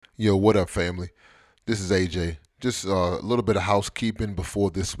Yo, what up, family? This is AJ. Just a little bit of housekeeping before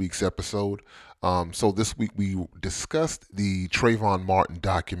this week's episode. So this week we discussed the Trayvon Martin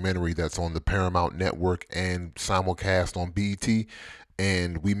documentary that's on the Paramount Network and simulcast on BET.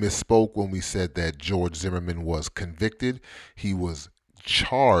 And we misspoke when we said that George Zimmerman was convicted. He was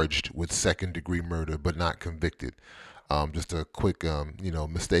charged with second-degree murder, but not convicted. Just a quick,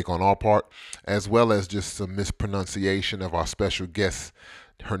 mistake on our part, as well as just some mispronunciation of our special guest.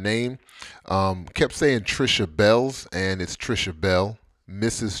 Her name kept saying Trisha Bells, and it's Trisha Bell.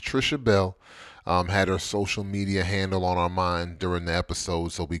 Mrs. Trisha Bell had her social media handle on our mind during the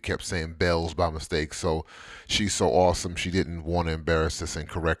episode, so we kept saying Bells by mistake. So she's so awesome, she didn't want to embarrass us and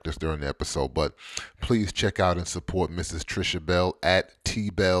correct us during the episode. But please check out and support Mrs. Trisha Bell at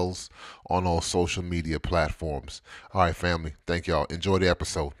T-Bells on all social media platforms. All right, family. Thank y'all. Enjoy the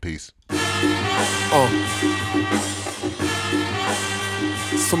episode. Peace.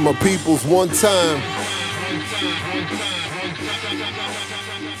 Some of my peoples one time.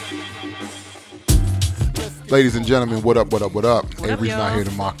 Ladies and gentlemen, what up, what up, what up? What up, Avery's not y'all? here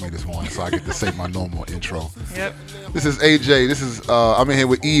to mock me this morning, so I get to say my normal intro. Yep. This is AJ. This is I'm in here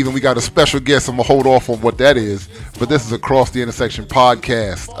with Eve, and we got a special guest. I'm gonna hold off on what that is, but this is Across the Intersection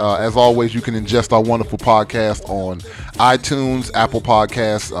podcast. As always, you can ingest our wonderful podcast on iTunes, Apple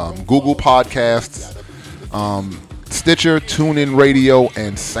Podcasts, Google Podcasts, Stitcher, TuneIn Radio,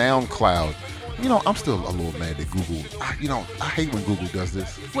 and SoundCloud. You know, I'm still a little mad at Google. I hate when Google does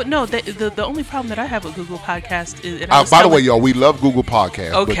this. Well, no, the only problem that I have with Google Podcast is... and By the way, y'all, we love Google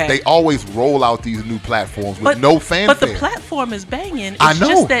Podcasts, Okay. but they always roll out these new platforms with no fanfare. But the platform is banging. It's I know.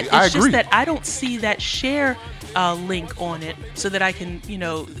 Just that, I it's agree. just that I don't see that share link on it so that I can,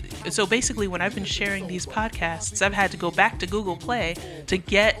 So basically, when I've been sharing these podcasts, I've had to go back to Google Play to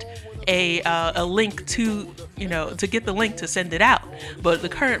get a link to get the link to send it out. But the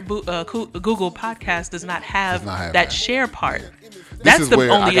current Google Podcast does not have that share part. That's the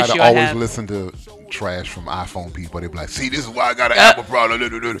only I gotta issue I always have. listen to trash from iPhone people. They be like, "See, this is why I got an Apple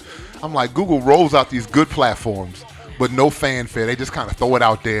product." I'm like, Google rolls out these good platforms, but no fanfare. They just kind of throw it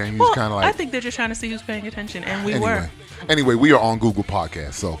out there, and you just kind of like. I think they're just trying to see who's paying attention, and we were. Anyway, we are on Google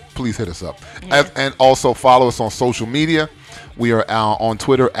Podcasts, so please hit us up. Yeah. And also follow us on social media. We are on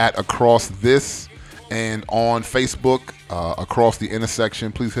Twitter at Across This, and on Facebook, Across the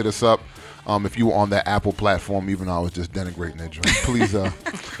Intersection. Please hit us up. If you were on that Apple platform, even though I was just denigrating that drink,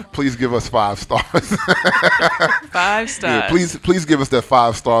 please give us 5 stars. 5 stars. Yeah, please give us that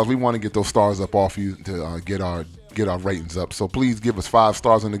 5 stars. We want to get those stars up off you to get our ratings up. So please give us 5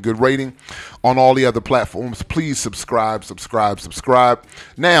 stars and a good rating on all the other platforms. Please subscribe.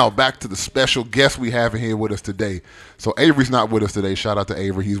 Now back to the special guest we have in here with us today. So Avery's not with us today. Shout out to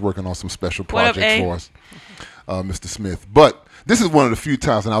Avery. He's working on some special projects for us, Mr. Smith. But this is one of the few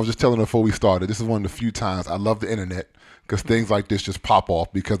times, and I was just telling her before we started, this is one of the few times I love the internet because things like this just pop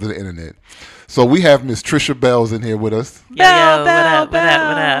off because of the internet. So we have Miss Trisha Bells in here with us. Yo,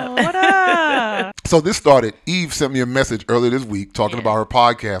 what up? So this started, Eve sent me a message earlier this week talking about her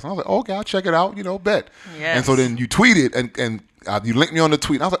podcast. And I was like, okay, I'll check it out, bet. Yes. And so then you tweeted and you linked me on the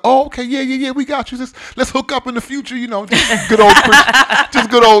tweet. And I was like, oh, okay, yeah, we got you. Let's hook up in the future, just good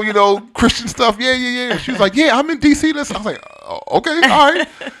old Christian stuff. Yeah. And she was like, yeah, I'm in DC. I was like, oh, okay, all right.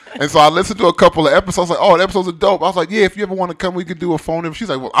 And so I listened to a couple of episodes. I was like, oh, the episodes are dope. I was like, yeah, if you ever want to come, we could do a phone in. She's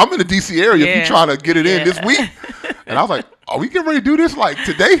like, well, I'm in the DC area if you're trying to get it in this week. And I was like, are we getting ready to do this like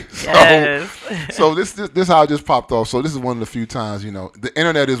today? Yes. So this how it just popped off. So this is one of the few times, the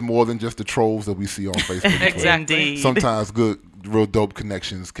internet is more than just the trolls that we see on Facebook. and Twitter. Exactly. Sometimes good, real dope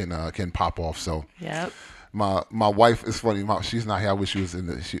connections can pop off. So Yep. my wife is funny. She's not here. I wish she was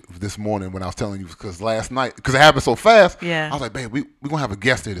this morning when I was telling you because last night because it happened so fast. Yeah. I was like, babe, we gonna have a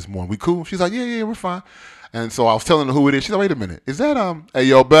guest here this morning. We cool? She's like, yeah, we're fine. And so I was telling her who it is. She's like, wait a minute, is that hey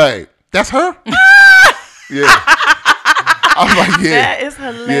yo babe? That's her? Yeah. I was like, yeah. That is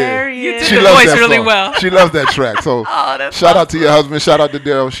hilarious. Yeah. You did She the loves voice that really song. well. She loves that track. So that's shout out to your husband. Shout out to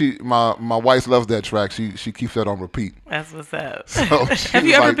Daryl. My wife loves that track. She keeps that on repeat. That's what's up. So Have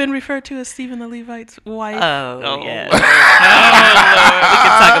you ever been referred to as Stephen the Levite's wife? Oh, yeah. Oh, Lord. We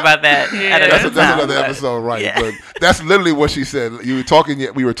can talk about that. Yeah. That's another episode, right? Yeah. But that's literally what she said. We were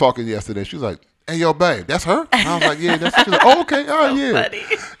talking yesterday. She was like, "Hey, yo, babe, that's her." And I was like, "Yeah, that's." She's like, "Oh, okay, all right, yeah." Funny.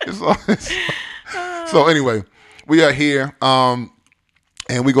 So anyway, we are here, and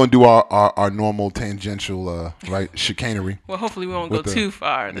we're gonna do our normal tangential, chicanery. Well, hopefully we won't With go the- too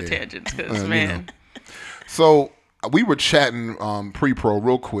far in the yeah. tangents because, You man. know. So we were chatting pre-pro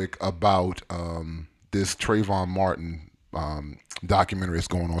real quick about this Trayvon Martin documentary that's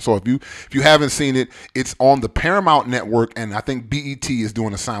going on. So if you haven't seen it, it's on the Paramount Network, and I think BET is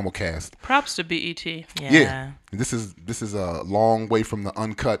doing a simulcast. Props to BET. Yeah. This is a long way from the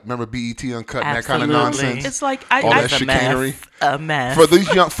Uncut. Remember BET Uncut and that kind of Absolutely. nonsense? It's like all that It's a chicanery. mess. For these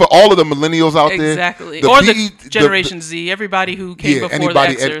for all of the millennials out there. exactly, the or BET the Generation Z, everybody who came before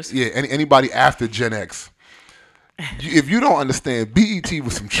anybody, the Xers. anybody after Gen X. If you don't understand, BET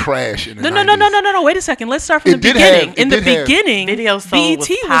was some trash in the No, 90s. no. Wait a second. Let's start from It the did beginning. have- In it the did have- beginning, Video Soul BET was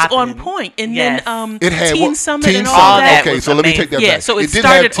was on popping. point, and Yes. then It had Teen what- Summit Teen and all Summit. that. Okay, was so let me take that amazing. back. Yeah, so it did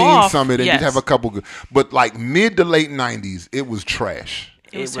started have Teen off- Summit and yes. did have a couple good, but like mid to late 90s, it was trash.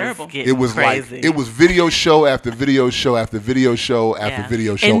 It was terrible. It was crazy. like it was video show after video show after video show after Yeah.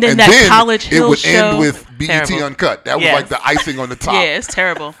 video show, And then that College it Hill would show. end with BET Terrible. Uncut. That was Yes. like the icing on the top. Yeah, it's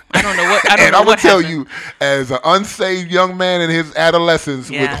terrible. I don't know what. I don't And know I would what tell happened. you, as an unsaved young man in his adolescence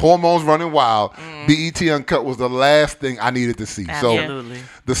with Yeah. hormones running wild, BET Uncut was the last thing I needed to see. Absolutely. So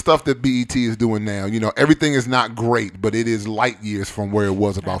the stuff that BET is doing now, everything is not great, but it is light years from where it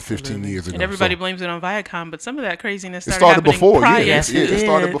was about 15 years ago. And everybody So blames it on Viacom, but some of that craziness it started, started happening before. prior. Yeah, Yes, yeah, it it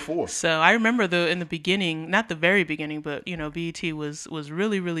started did. before. So I remember in the beginning, not the very beginning, but BET was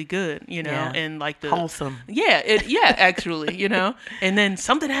really really good, Yeah. and like the Wholesome. Yeah, actually, and then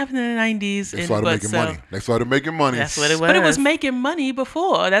something happened in the 90s. They started making money. They started making money. That's what it was. But it was making money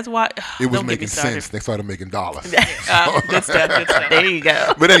before. That's why It was don't get me making started. sense. They started making dollars. Good stuff. Good stuff. There you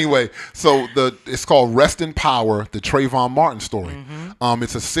go. But anyway, so it's called Rest in Power, the Trayvon Martin story.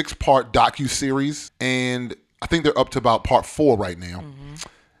 It's a 6-part docu-series, and I think they're up to about part 4 right now.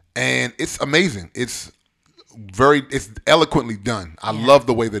 And it's amazing. It's eloquently done. I love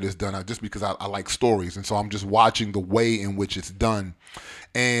the way that it's done, just because I like stories, and so I'm just watching the way in which it's done.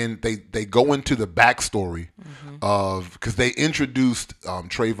 And they go into the backstory of, because they introduced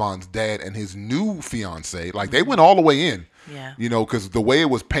Trayvon's dad and his new fiance. Like they went all the way in. Yeah. Because the way it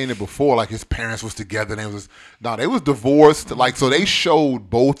was painted before, like his parents was together and they was divorced. Like, so they showed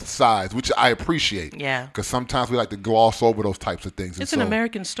both sides, which I appreciate. Yeah. Because sometimes we like to gloss over those types of things. And It's an so-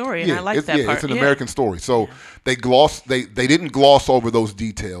 American story, and I like it's, that part. it's an American story. So they didn't gloss over those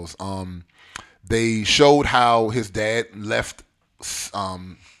details. They showed how his dad left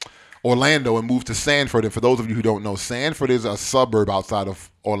Orlando and moved to Sanford. And for those of you who don't know, Sanford is a suburb outside of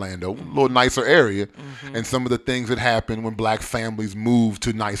Orlando, a little nicer area, and some of the things that happen when black families move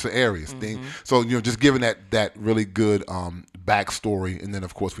to nicer areas. So just giving that really good backstory, and then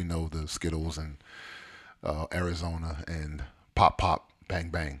of course we know the Skittles and Arizona and Pop Pop Bang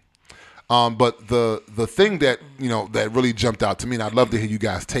Bang. But the thing that that really jumped out to me, and I'd love to hear you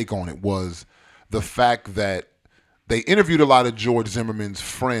guys' take on it, was the fact that they interviewed a lot of George Zimmerman's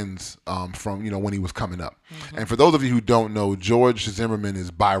friends from when he was coming up. And for those of you who don't know, George Zimmerman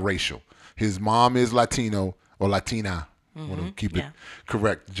is biracial. His mom is Latino or Latina. I want to keep it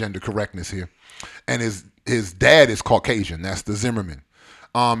correct, gender correctness here. And his dad is Caucasian. That's the Zimmerman.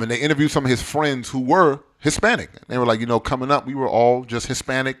 And they interviewed some of his friends who were Hispanic. They were like, coming up, we were all just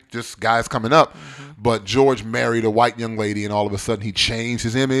Hispanic, just guys coming up. But George married a white young lady, and all of a sudden he changed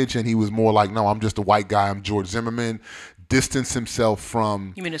his image, and he was more like, no, I'm just a white guy. I'm George Zimmerman. Distanced himself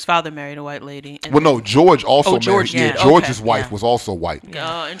from... You mean his father married a white lady? Well, no, George also George married... did. Yeah, George's Okay. wife was also white.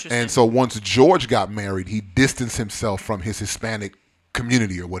 Oh, interesting. And so once George got married, he distanced himself from his Hispanic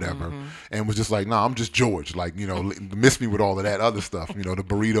community or whatever, and was just like, "No, I'm just George." Like, miss me with all of that other stuff, the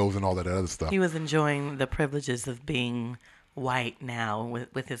burritos and all that other stuff. He was enjoying the privileges of being white now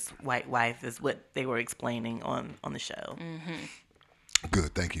with his white wife, is what they were explaining on the show.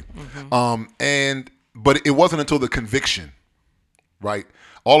 Good, thank you. But it wasn't until the conviction, right?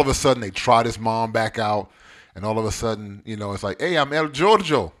 All of a sudden, they tried his mom back out. And all of a sudden, it's like, hey, I'm El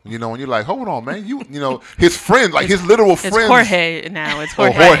Giorgio, and you're like, hold on, man, his friends, like his literal friends. It's Jorge now. It's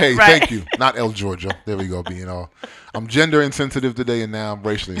Jorge. Oh, Jorge, Right. thank you. Not El Giorgio. There we go, being all. I'm gender insensitive today, and now I'm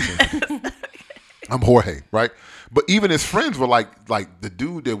racially insensitive. I'm Jorge, right? But even his friends were like the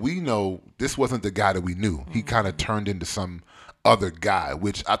dude that we know, this wasn't the guy that we knew. He kind of turned into some other guy,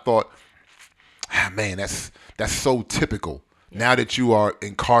 which I thought, man, that's so typical. Now that you are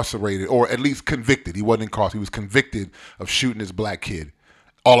incarcerated, or at least convicted, he wasn't incarcerated, he was convicted of shooting his black kid.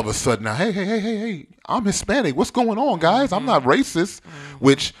 All of a sudden, now, hey, I'm Hispanic. What's going on, guys? I'm not racist,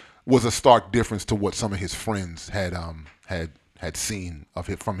 which was a stark difference to what some of his friends had seen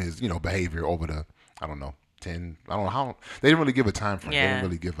from his behavior over the 10. I don't know how they didn't really give a time frame. They didn't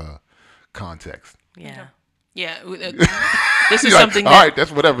really give a context. Yeah. Yeah. This is You're like, something all right,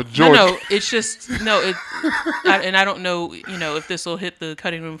 that's whatever, George. No, it's just and I don't know, if this will hit the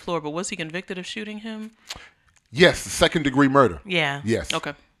cutting room floor, but was he convicted of shooting him? Yes, second-degree murder. Yeah. Yes.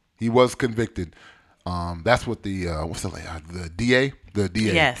 Okay. He was convicted. That's what the DA,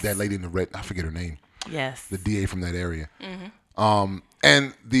 Yes. that lady in the red, I forget her name, Yes. the DA from that area.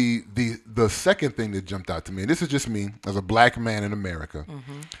 And the second thing that jumped out to me, and this is just me as a black man in America,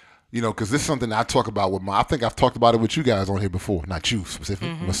 because this is something I talk about with I think I've talked about it with you guys on here before, not you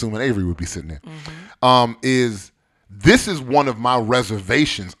specifically. I'm assuming Avery would be sitting there. This is one of my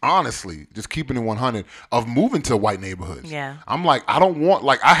reservations, honestly, just keeping it 100, of moving to white neighborhoods. Yeah. I'm like, I don't want,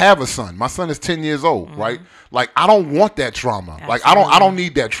 like, I have a son. My son is 10 years old, right? Like, I don't want that trauma. Like, I don't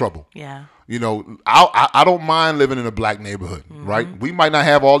need that trouble. Yeah. I don't mind living in a black neighborhood, right? We might not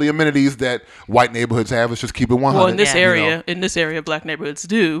have all the amenities that white neighborhoods have. Let's just keep it 100. Well, in this Yeah. area, black neighborhoods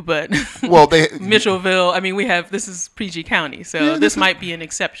do, but Well, they Mitchellville. I mean, this is PG County, so Yeah, this might be an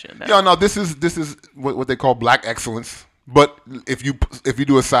exception. though. No, this is what they call black excellence. But if you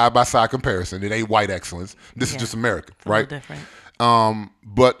do a side by side comparison, it ain't white excellence. This is just America, It's a little right? different.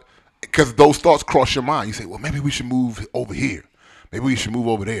 But because those thoughts cross your mind, you say, well, maybe we should move over here. Maybe we should move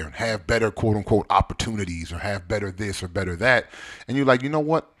over there and have better quote unquote opportunities, or have better this or better that. And you're like, you know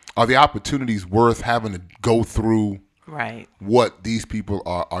what? Are the opportunities worth having to go through Right. what these people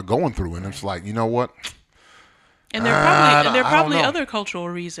are going through? And it's like, you know what? And there are I don't probably know. other cultural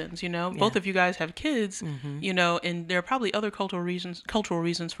reasons, Both of you guys have kids, and there are probably other cultural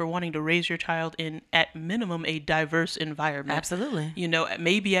reasons for wanting to raise your child in, at minimum, a diverse environment. Absolutely.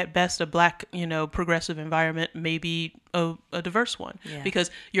 Maybe at best a black, progressive environment, maybe a diverse one. Yeah. Because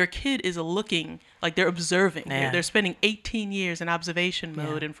your kid is looking, like they're observing. Yeah. They're spending 18 years in observation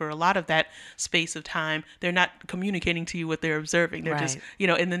mode, and for a lot of that space of time, they're not communicating to you what they're observing. They're just,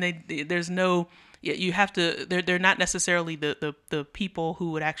 Right. and then there's no... You have to. They're not necessarily the people who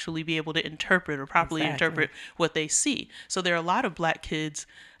would actually be able to interpret or properly Exactly. interpret what they see. So there are a lot of black kids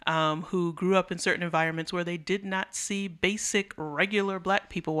who grew up in certain environments where they did not see basic, regular black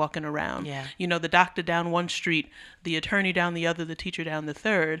people walking around. Yeah. The doctor down one street, the attorney down the other, the teacher down the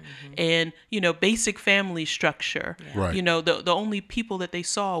third, and basic family structure. Yeah. Right. The only people that they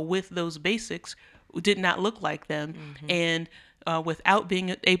saw with those basics did not look like them, and without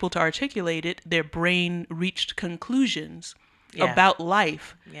being able to articulate it, their brain reached conclusions about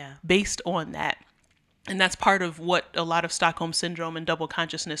life based on that. And that's part of what a lot of Stockholm Syndrome and double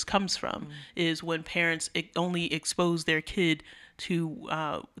consciousness comes from, is when parents only expose their kid to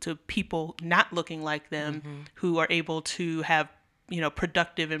people not looking like them, who are able to have,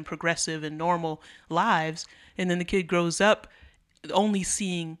 productive and progressive and normal lives. And then the kid grows up only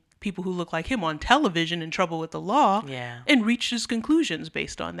seeing people who look like him on television in trouble with the law, and reaches conclusions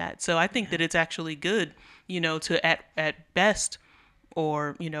based on that. So I think that it's actually good, to at best,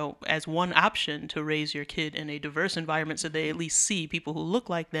 or as one option, to raise your kid in a diverse environment, so they at least see people who look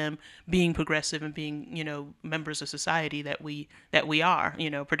like them being progressive and being members of society that we are,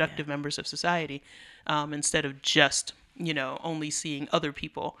 productive members of society, instead of just only seeing other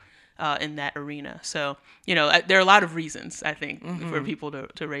people in that arena. So, there are a lot of reasons, I think, for people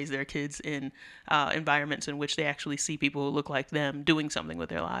to raise their kids in environments in which they actually see people who look like them doing something with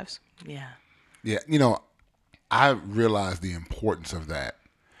their lives. Yeah. Yeah, I realized the importance of that.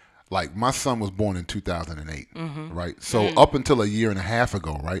 Like, my son was born in 2008, right? So up until a year and a half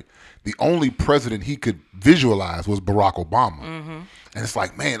ago, right, the only president he could visualize was Barack Obama. And it's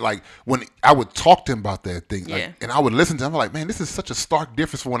like, man, like, when I would talk to him about that thing, like, and I would listen to him, I'm like, man, this is such a stark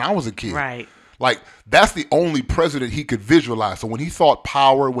difference from when I was a kid. Right. Like, that's the only president he could visualize. So when he thought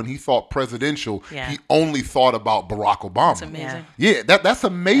power, when he thought presidential, he only thought about Barack Obama. That's amazing. Yeah, that's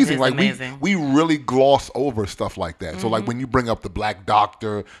amazing. That is Like, amazing. we really gloss over stuff like that. So like, when you bring up the black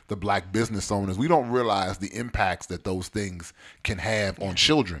doctor, the black business owners, we don't realize the impacts that those things can have on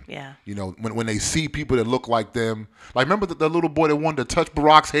children. Yeah. When they see people that look like them. Like, remember the little boy that wanted to touch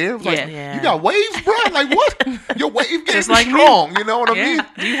Barack's hair? It was like, Yeah. you got waves, bro? Like, what? Your wave game is Just like me. strong. You know what I mean?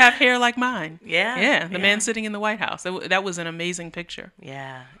 Do you have hair like mine? Yeah. The man sitting in the White House. That was an amazing picture.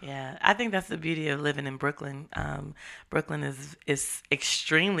 Yeah. I think that's the beauty of living in Brooklyn. Brooklyn is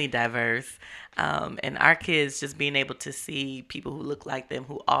extremely diverse, and our kids just being able to see people who look like them,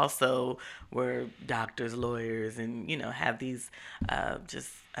 who also were doctors, lawyers, and have these just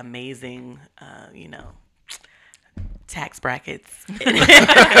amazing, tax brackets.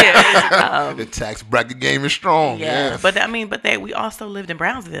 The tax bracket game is strong. Yeah, Yes. but we also lived in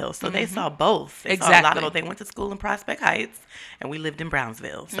Brownsville, so they saw both. They saw a lot Exactly. of. They went to school in Prospect Heights, and we lived in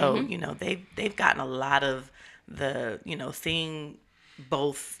Brownsville. So they've gotten a lot of the seeing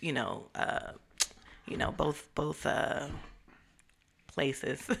both both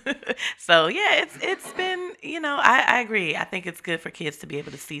places. So yeah, it's been I agree. I think it's good for kids to be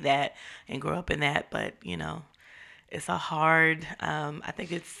able to see that and grow up in that, but it's a hard, I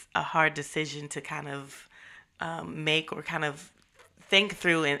think it's a hard decision to kind of make or kind of think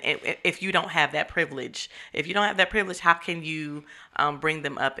through. And if you don't have that privilege, how can you bring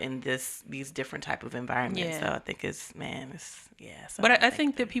them up in these different type of environments? Yeah. So I think it's But I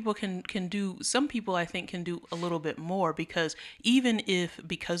think that people can do, some people I think can do a little bit more, because even if,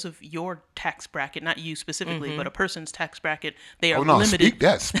 because of your tax bracket, not you specifically, but a person's tax bracket, they are Oh no,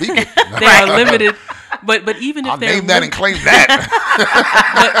 limited. speak it. They are limited. But even if I'll they're name that and claim that.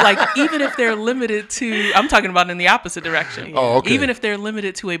 but like, even if they're limited to, I'm talking about in the opposite direction. Oh, okay. Even if they're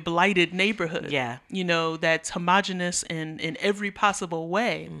limited to a blighted neighborhood, Yeah. you know, that's homogenous in every possible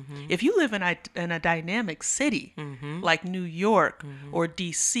way. If you live in a dynamic city like New York or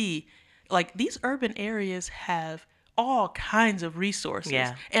DC, like, these urban areas have all kinds of resources.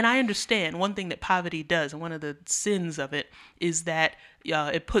 Yeah. And I understand one thing that poverty does, and one of the sins of it, is that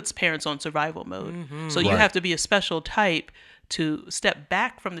it puts parents on survival mode. So you Right. have to be a special type to step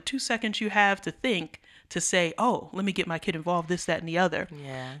back from the 2 seconds you have to think, to say, oh, let me get my kid involved, this, that, and the other.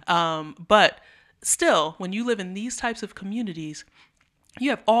 Yeah. But still, when you live in these types of communities, you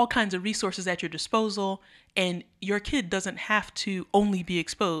have all kinds of resources at your disposal, and your kid doesn't have to only be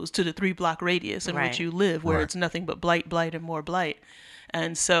exposed to the 3-block radius in Right. which you live, where Right. it's nothing but blight, and more blight.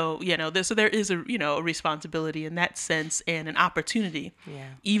 And so, you know, so there is a responsibility in that sense, and an opportunity, Yeah.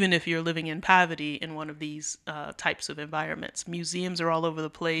 even if you're living in poverty in one of these types of environments. Museums are all over the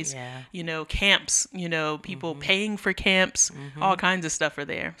place. Yeah. You know, camps, you know, people paying for camps, all kinds of stuff are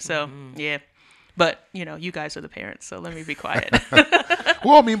there. So, yeah. But, you know, you guys are the parents, so let me be quiet.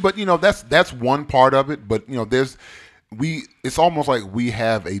 Well, I mean, but you know, that's one part of it. But you know, it's almost like we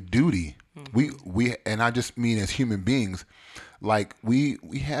have a duty. We and I just mean as human beings, like we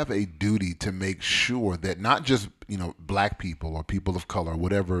have a duty to make sure that not just, you know, black people or people of color,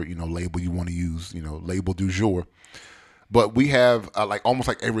 whatever, you know, label you want to use, you know, label du jour, but we have like almost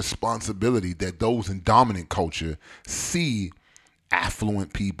like a responsibility that those in dominant culture see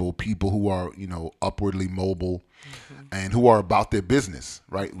affluent people who are, you know, upwardly mobile and who are about their business,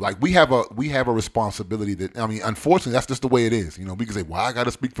 right? Like we have a responsibility that, I mean, unfortunately, that's just the way it is. You know, we can say, well, I got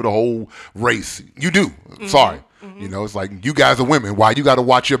to speak for the whole race. You do. Sorry. You know, it's like, you guys are women. Why you got to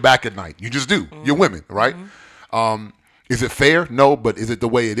watch your back at night? You just do. You're women, right? Is it fair? No, but is it the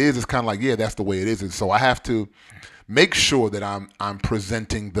way it is? It's kind of like, yeah, that's the way it is. And so I have to make sure that I'm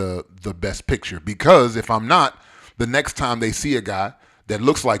presenting the best picture, because if I'm not, the next time they see a guy that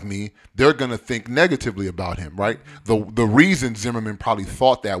looks like me, they're going to think negatively about him, right? The reason Zimmerman probably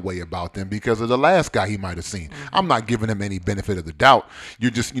thought that way about them because of the last guy he might have seen. I'm not giving him any benefit of the doubt.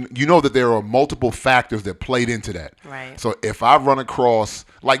 You're just, you know that there are multiple factors that played into that. Right. So if I run across,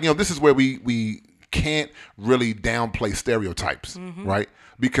 like, you know, this is where we can't really downplay stereotypes, right?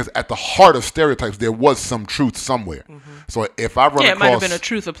 Because at the heart of stereotypes, there was some truth somewhere. So if I run Yeah, it might have across, been a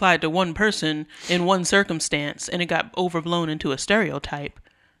truth applied to one person in one circumstance, and it got overblown into a stereotype.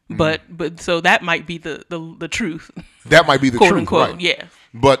 But so that might be the truth, that might be the quote truth, unquote. right? Yeah.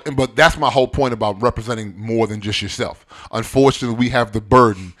 But that's my whole point about representing more than just yourself. Unfortunately, we have the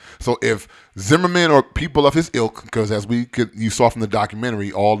burden. So if Zimmerman or people of his ilk, because you saw from the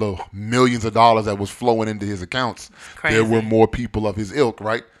documentary, all the millions of dollars that was flowing into his accounts, there were more people of his ilk,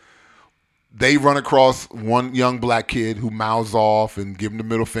 right? They run across one young black kid who mouths off and give him the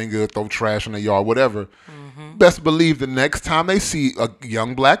middle finger, throw trash in the yard, whatever. Best believe the next time they see a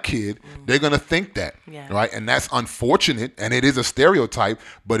young black kid, they're going to think that, right? And that's unfortunate, and it is a stereotype,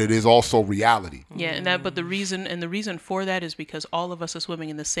 but it is also reality. Yeah, but the reason for that is because all of us are swimming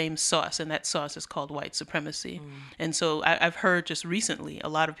in the same sauce, and that sauce is called white supremacy. And so I've heard just recently, a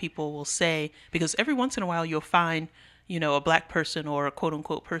lot of people will say, because every once in a while you'll find, you know, a black person or a quote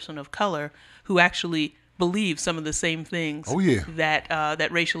unquote person of color who actually believe some of the same things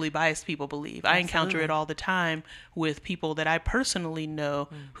that racially biased people believe. I encounter it all the time with people that I personally know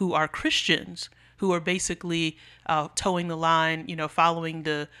who are Christians, who are basically towing the line, you know, following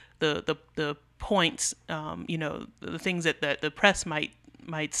the points, you know, the things that the press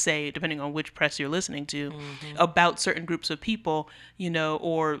might say, depending on which press you're listening to, about certain groups of people, you know,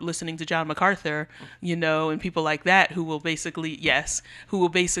 or listening to John MacArthur, you know, and people like that who will basically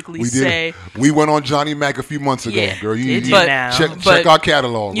say, we went on Johnny Mac a few months ago, Yeah, girl. Check our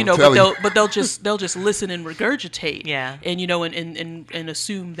catalog. You know, but they'll just listen and regurgitate, and you know, and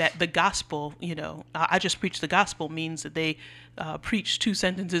assume that the gospel, you know, I just preach the gospel means that they preach 2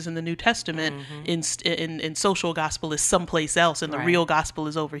 sentences in the New Testament in social gospel is someplace else, and the real gospel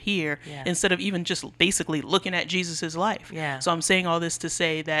is over here, instead of even just basically looking at Jesus's life. So I'm saying all this to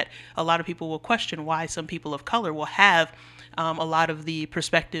say that a lot of people will question why some people of color will have a lot of the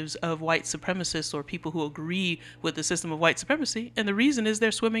perspectives of white supremacists or people who agree with the system of white supremacy. And the reason is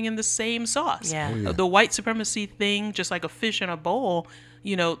they're swimming in the same sauce. Yeah. Oh, yeah. The white supremacy thing, just like a fish in a bowl,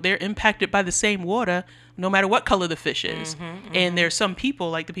 they're impacted by the same water no matter what color the fish is. And there's some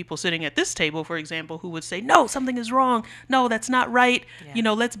people, like the people sitting at this table, for example, who would say, no, something is wrong. No, that's not right.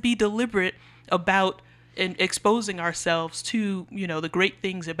 Yeah. Let's be deliberate about and exposing ourselves to, the great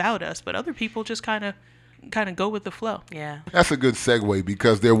things about us. But other people just kind of go with the flow. Yeah. That's a good segue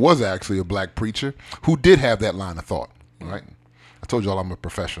because there was actually a black preacher who did have that line of thought, right? I told y'all I'm a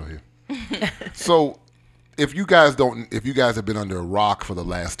professional here. So if you guys have been under a rock for the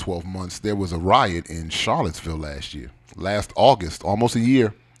last 12 months, there was a riot in Charlottesville last August, almost a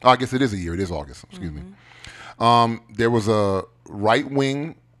year. Oh, I guess it is a year. It is August. Excuse me. There was a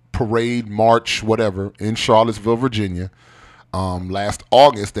right-wing parade, march, whatever, in Charlottesville, Virginia, last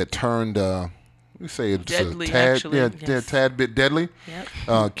August that turned, we say it's deadly, a tad, actually. yeah, tad bit deadly.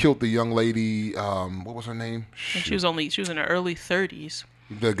 Yep. Killed the young lady. What was her name? And she was in her early 30s.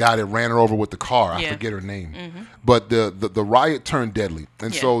 The guy that ran her over with the car. I forget her name. But the riot turned deadly.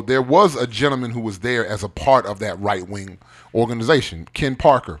 And so there was a gentleman who was there as a part of that right-wing organization, Ken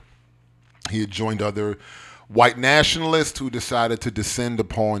Parker. He had joined other white nationalists who decided to descend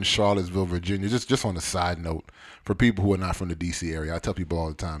upon Charlottesville, Virginia. Just on a side note, for people who are not from the D.C. area, I tell people all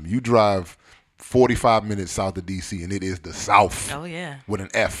the time, you drive 45 minutes south of D.C. and it is the South. Oh, yeah. With an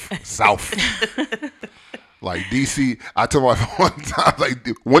F, South. Like D.C., I tell my wife one time, like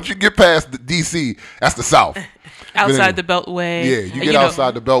once you get past the D.C., that's the South. Outside the Beltway. Yeah, you get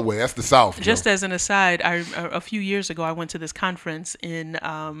outside the Beltway. That's the South. Just as an aside, a few years ago, I went to this conference in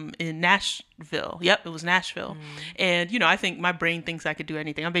Nashville. Yep, it was Nashville. And, I think my brain thinks I could do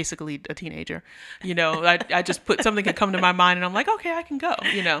anything. I'm basically a teenager. I just put something that come to my mind and I'm like, okay, I can go,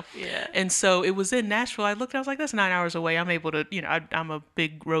 Yeah. And so it was in Nashville. I looked, I was like, that's 9 hours away. I'm able to, I'm a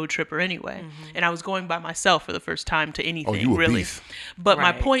big road tripper anyway. And I was going by myself for the first time to anything, you a really. beast. But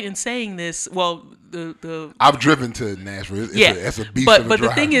my Right. point in saying this, well, the I've driven to Nashville. It's a beast but of a but drive.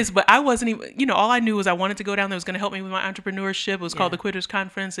 the thing is, I wasn't even, all I knew was I wanted to go down there. It was going to help me with my entrepreneurship. It was called the Quitters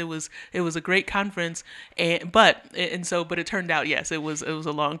Conference. It was a great conference, but it turned out, yes, it was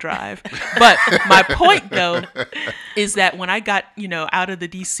a long drive. But my point though is that when I got out of the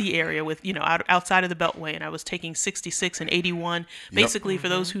DC area with outside of the Beltway, and I was taking 66 and 81, basically for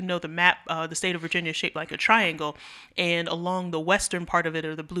those who know the map, the state of Virginia is shaped like a triangle, and along the western part of it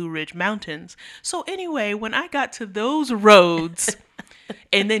are the Blue Ridge Mountains. So anyway, when I got to those roads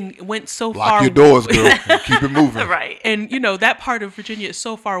and then went so Lock far your doors, girl. Keep it moving. Right. and that part of Virginia is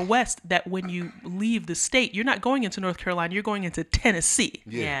so far west that when you leave the state, you're not going into North Carolina, you're going into Tennessee.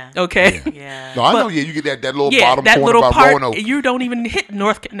 Yeah. Okay. Yeah. No, I know. But- Yeah, you get that little Yeah, bottom that corner little by part, Roanoke. you don't even hit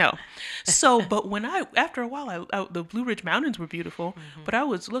no. So, but when after a while, the Blue Ridge Mountains were beautiful, but I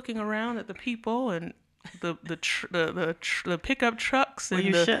was looking around at the people and the pickup trucks Were and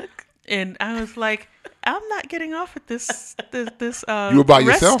you shook? and I was like, I'm not getting off at this You were by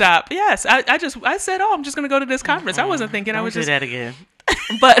rest yourself? stop. Yes, I said, oh, I'm just gonna go to this conference. I wasn't thinking. I Don't was do just that again.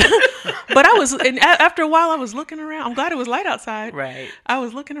 but I was, and after a while, I was looking around. I'm glad it was light outside. Right. I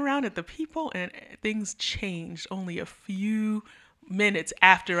was looking around at the people, and things changed only a few minutes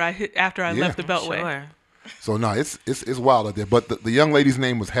after I left the Beltway. Sure. So no, it's wild out there. But the young lady's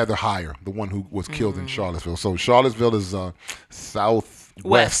name was Heather Heyer, the one who was killed in Charlottesville. So Charlottesville is southwest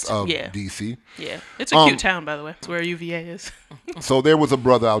West, of yeah. DC. Yeah, it's a cute town, by the way. It's where UVA is. So there was a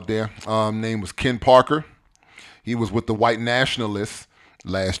brother out there. Name was Ken Parker. He was with the white nationalists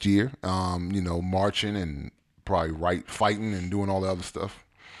last year. Marching and probably fighting and doing all the other stuff.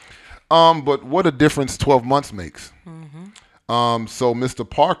 But what a difference 12 months makes. So Mr.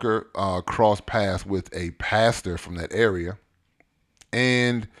 Parker crossed paths with a pastor from that area,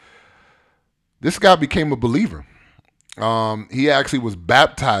 and this guy became a believer. He actually was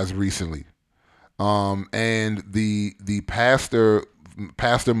baptized recently, and the pastor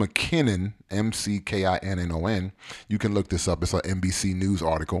McKinnon, McKinnon, you can look this up. It's an NBC News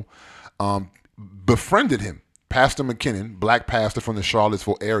article. Befriended him. Pastor McKinnon, black pastor from the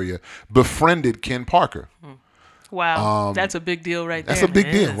Charlottesville area, befriended Ken Parker. Wow, that's a big deal right there. That's a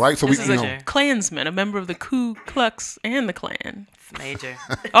big deal, right? So This is we, a Klansman, a member of the Ku Klux and the Klan. It's major.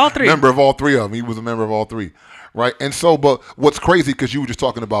 All three. member of all three of them. He was a member of all three, right? And so, but what's crazy, because you were just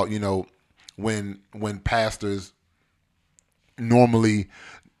talking about, when pastors normally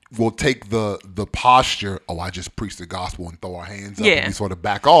will take the posture, I just preach the gospel and throw our hands up and we sort of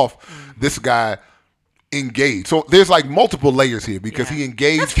back off. This guy engaged. So there's like multiple layers here because he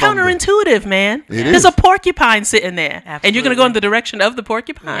engaged. That's counterintuitive, man. It There's is. a porcupine sitting there, and you're gonna go Absolutely. in the direction of the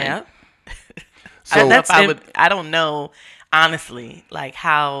porcupine. Yeah. So I don't know. honestly, like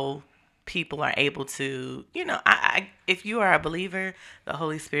how people are able to, if you are a believer, the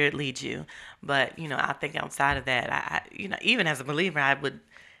Holy Spirit leads you. But, I think outside of that, even as a believer, I would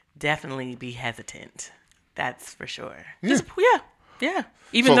definitely be hesitant. That's for sure. Yeah.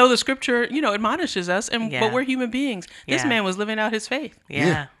 Even So- though the scripture, admonishes us, but Yeah. we're human beings. This Yeah. man was living out his faith.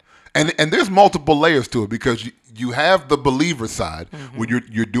 Yeah. And there's multiple layers to it because you have the believer side where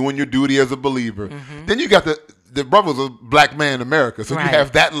you're doing your duty as a believer. Then you got the brother's a black man in America, so you Right.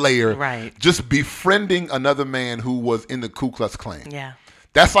 have that layer. Right. Just befriending another man who was in the Ku Klux Klan. Yeah.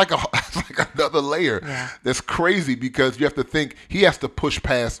 That's like another layer. Yeah. That's crazy because you have to think he has to push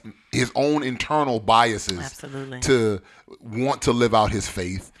past his own internal biases Absolutely. to want to live out his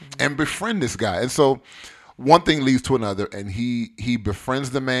faith and befriend this guy. And so one thing leads to another, and he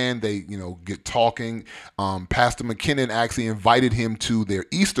befriends the man. They get talking. Pastor McKinnon actually invited him to their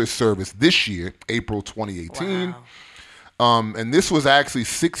Easter service this year, April 2018. Wow. And this was actually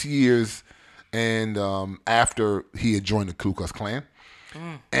 6 years and after he had joined the Ku Klux Klan.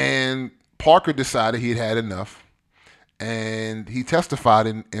 And Parker decided he had had enough, and he testified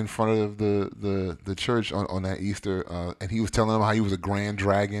in front of the church on that Easter, and he was telling them how he was a grand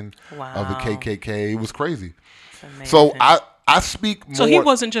dragon of the Wow. KKK. It was crazy. Amazing. So I speak more. So he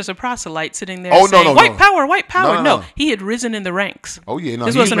wasn't just a proselyte sitting there Oh, no, saying, no, white no. power, white power. No, No, no. he had risen in the ranks. Oh yeah, no.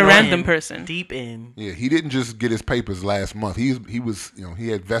 This he wasn't a even- random person. Deep in. Yeah, he didn't just get his papers last month. He was he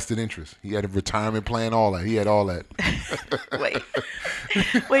had vested interest. He had a retirement plan, all that. He had all that.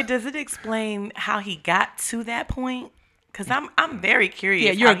 Wait, does it explain how he got to that point? Because I'm very curious.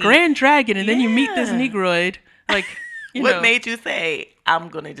 Yeah, you're how a grand dragon, and then you meet this Yeah. Negroid. Like, What made you say, I'm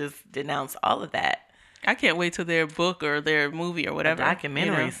going to just denounce all of that? I can't wait till their book or their movie or A whatever.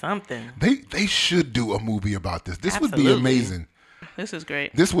 documentary, something. They should do a movie about this. This would be Absolutely. amazing. This is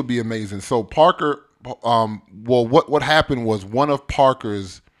great. This would be amazing. So Parker, well, what happened was one of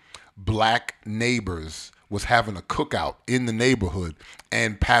Parker's black neighbors was having a cookout in the neighborhood,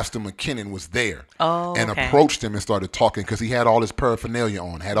 and Pastor McKinnon was there and okay. approached him and started talking because he had all his paraphernalia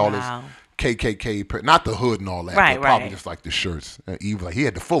on, had all Wow. his KKK, not the hood and all that, Right, but probably right. just like the shirts. Eve, like he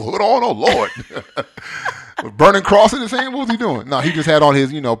had the full hood on. Oh Lord, With burning cross in his hand. What was he doing? No, he just had on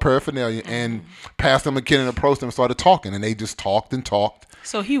his paraphernalia, and Pastor McKinnon approached him and started talking, and they just talked and talked.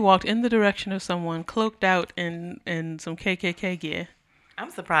 So he walked in the direction of someone cloaked out in some KKK gear. I'm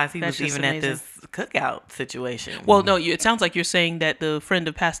surprised he That's was just even amazing. at this cookout situation. Well, no, it sounds like you're saying that the friend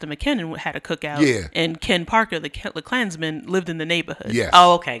of Pastor McKinnon had a cookout. Yeah. And Ken Parker, the Klansman, lived in the neighborhood. Yes.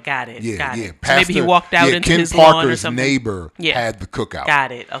 Oh, okay. Got it. Yeah, got yeah. it. So maybe he walked out into Ken his lawn or Parker's something. neighbor Yeah. had the cookout.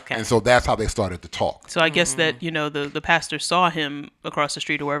 Got it. Okay. And so that's how they started to talk. So I guess that, the pastor saw him across the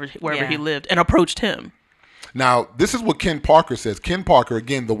street or wherever Yeah. he lived and approached him. Now, this is what Ken Parker says. Ken Parker,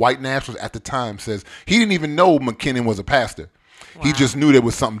 again, the white nationalist at the time, says he didn't even know McKinnon was a pastor. He just knew there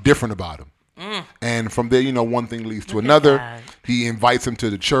was something different about him. And from there, one thing leads to another. that. He invites him to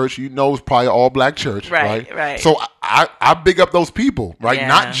the church. It's probably an all-black church, right? Right, right. So I big up those people, right? Yeah.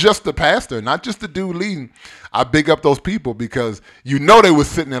 Not just the pastor, not just the dude leading. I big up those people because they was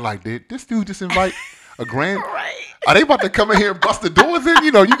sitting there like, did this dude just invite a grand? Right. Are they about to come in here and bust the doors in?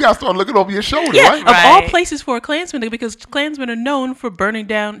 You got to start looking over your shoulder, Yeah, right? of all Right. places for a Klansman, because Klansmen are known for burning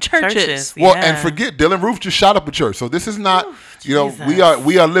down churches. Well, Yeah. and forget Dylan Roof just shot up a church. So this is not, Jesus.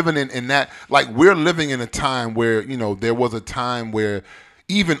 we are living in that, like we're living in a time where, there was a time where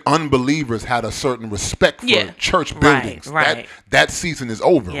even unbelievers had a certain respect for Yeah. church Right, buildings. right. That season is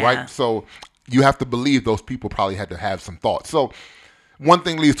over, Yeah. right? So you have to believe those people probably had to have some thought. So one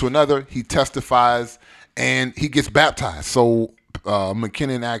thing leads to another. He testifies and he gets baptized. So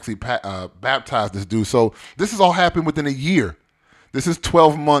McKinnon actually baptized this dude. So this has all happened within a year. This is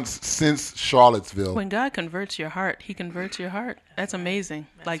 12 months since Charlottesville. When God converts your heart, He converts your heart. That's amazing.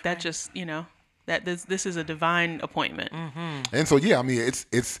 That just, that this is a divine appointment. And so, yeah, I mean,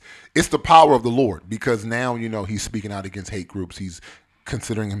 it's the power of the Lord because now, he's speaking out against hate groups. He's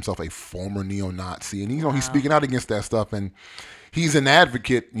considering himself a former neo-Nazi, and he's speaking out against that stuff. And he's an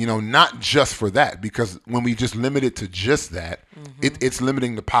advocate, not just for that, because when we just limit it to just that, it's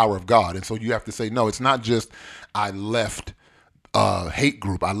limiting the power of God. And so you have to say, no, it's not just I left hate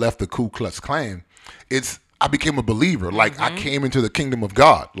group, I left the Ku Klux Klan. It's I became a believer. Like I came into the kingdom of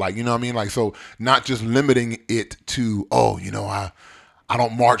God. Like, you know what I mean? Like, so not just limiting it to, I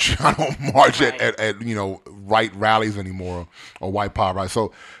don't march. I don't march Right. at right rallies anymore or white power. Right.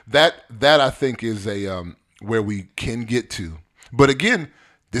 So that I think is a where we can get to. But again,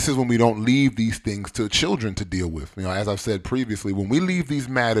 this is when we don't leave these things to children to deal with. As I've said previously, when we leave these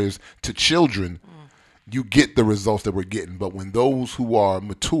matters to children, you get the results that we're getting. But when those who are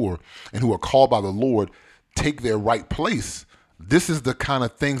mature and who are called by the Lord, take their right place, this is the kind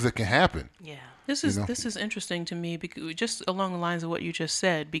of things that can happen. Yeah. This is interesting to me, because just along the lines of what you just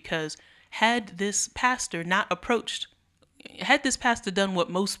said, because had this pastor done what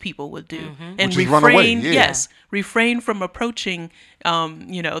most people would do and Which is run away, refrain from approaching,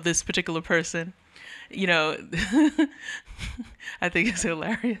 this particular person, I think it's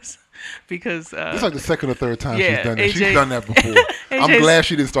hilarious because It's like the second or third time yeah, she's done that. AJ She's done that before. I'm glad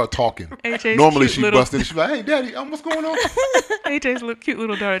she didn't start talking. AJ's Normally cute she little- busted. She's like, "Hey, Daddy, what's going on?" AJ's cute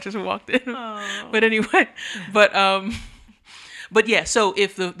little daughter just walked in. But anyway, but yeah, so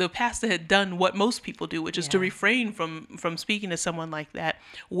if the pastor had done what most people do, which is to refrain from speaking to someone like that,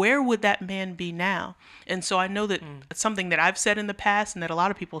 where would that man be now? And so I know that something that I've said in the past and that a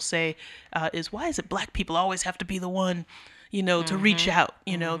lot of people say is, why is it black people always have to be the one, to reach out,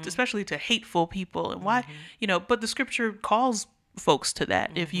 especially to hateful people, and why, but the scripture calls folks to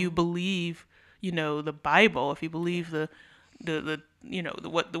that. If you believe, the Bible, if you believe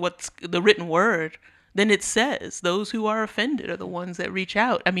what's the written word, then it says those who are offended are the ones that reach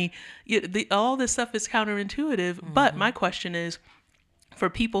out. I mean, all this stuff is counterintuitive, but my question is, for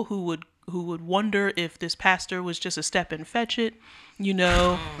people who would wonder if this pastor was just a step and fetch it,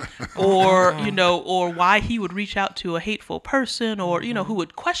 or why he would reach out to a hateful person, or, who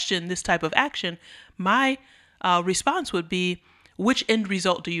would question this type of action, my response would be, which end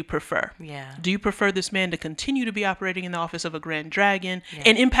result do you prefer? Yeah. Do you prefer this man to continue to be operating in the office of a grand dragon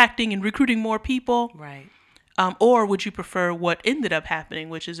and impacting and recruiting more people? Right. Or would you prefer what ended up happening,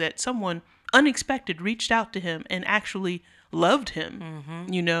 which is that someone unexpected reached out to him and actually loved him,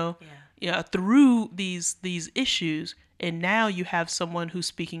 through these issues, and now you have someone who's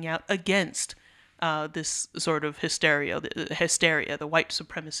speaking out against this sort of hysteria, the white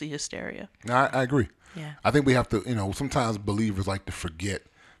supremacy hysteria. No, I agree. Yeah. I think we have to, sometimes believers like to forget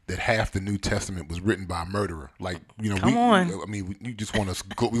that half the New Testament was written by a murderer. Like, Come on. you just want us,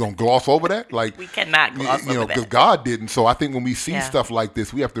 we're going to gloss over that? Like, We cannot gloss over because that. God didn't. So I think when we see Yeah. stuff like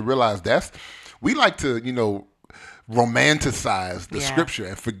this, we have to realize we like to, romanticize the Yeah. scripture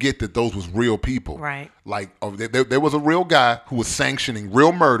and forget that those was real people. Right. Like, there was a real guy who was sanctioning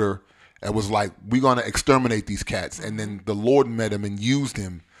real murder and was like, we're going to exterminate these cats. And then the Lord met him and used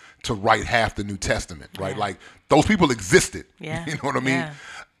him to write half the New Testament, right? Like, those people existed. Yeah. You know what I mean? Yeah.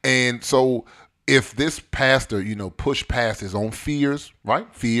 And so if this pastor, pushed past his own fears, right?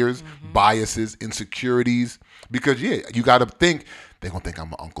 Fears, biases, insecurities, because, you got to think, they're going to think I'm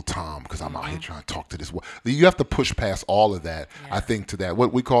an Uncle Tom because I'm out here trying to talk to this. You have to push past all of that, I think, to that.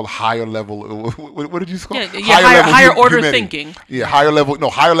 What we call higher level, what did you call it? Higher order humanity. thinking. Yeah, higher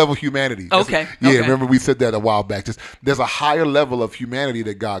level humanity. Okay. Yeah, remember we said that a while back. There's a higher level of humanity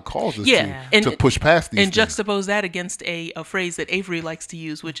that God calls us to push past these and things. juxtapose that against a phrase that Avery likes to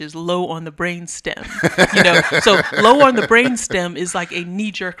use, which is low on the brain stem. So low on the brain stem is like a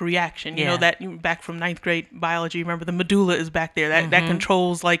knee-jerk reaction. You know that back from 9th grade biology. Remember, the medulla is back there. That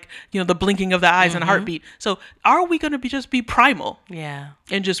controls, like, the blinking of the eyes and the heartbeat. So are we going to just be primal? Yeah.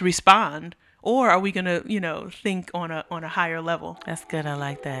 And just respond, or are we going to think on a higher level? That's good. I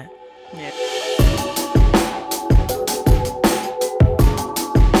like that. Yeah.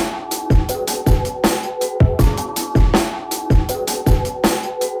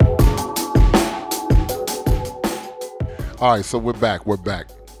 All right, so we're back.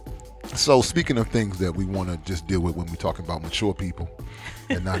 So speaking of things that we want to just deal with when we talking about mature people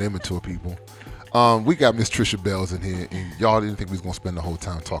and not immature people, we got Miss Trisha Bells in here, and y'all didn't think we was gonna spend the whole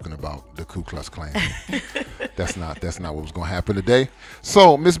time talking about the Ku Klux Klan. That's not what was gonna happen today.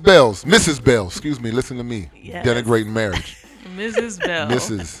 So Mrs. Bells, excuse me, listen to me, Yes. denigrating marriage, Mrs. Bell.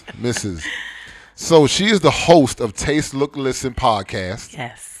 Mrs. So she is the host of Taste, Look, Listen podcast,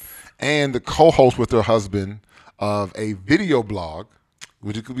 Yes. and the co-host with her husband of a video blog.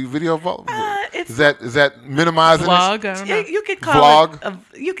 Would it be video blog? Is that minimizing Vlog. it? I don't know. You could call Vlog?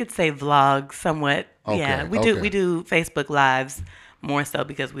 you could say vlog somewhat. Okay, Yeah, we okay. do Facebook Lives more so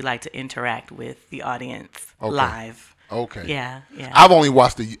because we like to interact with the audience live. Okay. Yeah. I've only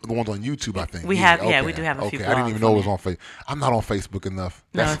watched the ones on YouTube, I think. We Yeah, have- yeah, okay. we do have a few Okay, I didn't vlogs even know on it was on Facebook. I'm not on Facebook enough.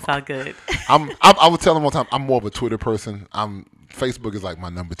 No, it's all good. I would tell them all the time, I'm more of a Twitter person. Facebook is like my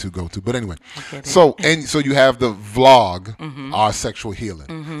number 2 go-to. But anyway, Okay, so you have the vlog, Our Sexual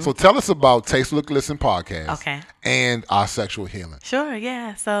Healing. So tell us about Taste, Look, Listen podcast. Okay. And Our Sexual Healing. Sure,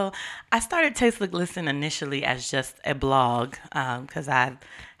 yeah. So I started Taste, Look, Listen initially as just a blog because I've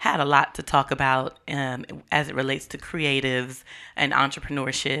had a lot to talk about as it relates to creatives and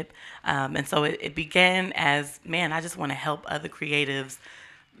entrepreneurship. And so it began as, I just want to help other creatives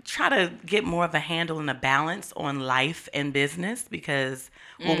try to get more of a handle and a balance on life and business because,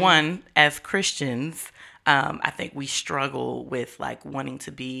 well, one, as Christians, I think we struggle with like wanting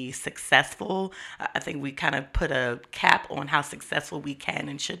to be successful. I think we kind of put a cap on how successful we can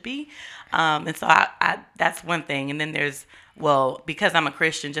and should be. And so I that's one thing. And then there's, well, because I'm a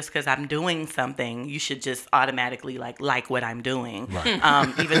Christian, just because I'm doing something, you should just automatically like what I'm doing,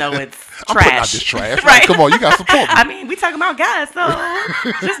 Right. Even though it's I'm trash. putting out this trash. Right. Like, come on, you got to support me. I mean, we talking about God, so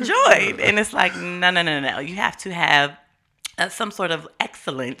just join. And it's like, no. You have to have some sort of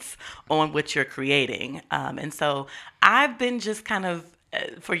excellence on what you're creating. And so I've been just kind of,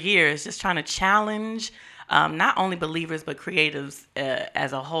 for years, just trying to challenge not only believers, but creatives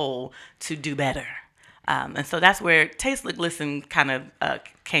as a whole to do better. And so that's where Taste, Look, Listen kind of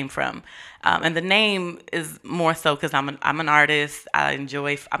came from. And the name is more so because I'm an artist. I'm a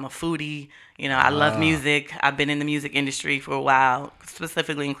foodie. I love music. I've been in the music industry for a while,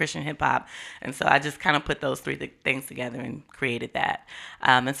 specifically in Christian hip hop. And so I just kind of put those three things together and created that.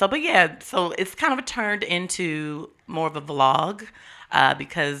 So it's kind of turned into more of a vlog.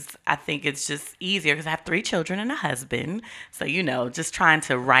 Because I think it's just easier because I have 3 children and a husband. So, just trying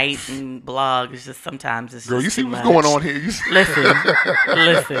to write and blog is just sometimes it's Girl, just you see too what's much. going on here?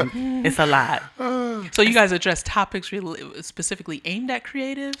 Listen, it's a lot. So you guys address topics specifically aimed at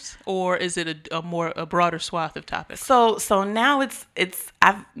creatives, or is it a broader swath of topics? So now I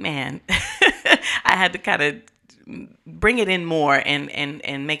had to kind of bring it in more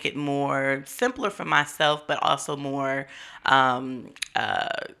and make it more simpler for myself, but also more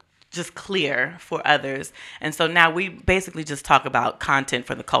just clear for others. And so now we basically just talk about content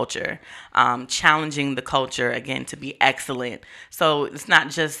for the culture, challenging the culture again to be excellent. So it's not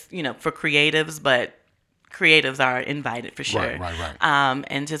just for creatives, but creatives are invited for sure. Right.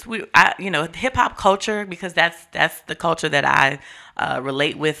 And just hip hop culture, because that's the culture that I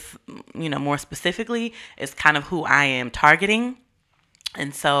relate with, more specifically, is kind of who I am targeting.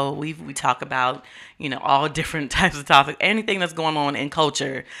 And so we talk about, all different types of topics, anything that's going on in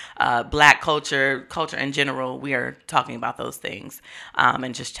culture, Black culture in general. We are talking about those things,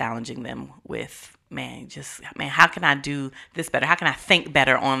 and just challenging them with, how can I do this better? How can I think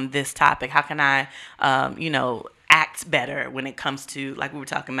better on this topic? How can I, act better when it comes to, like we were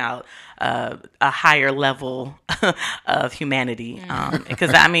talking about, a higher level of humanity?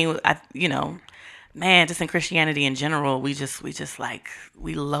 Because just in Christianity in general, we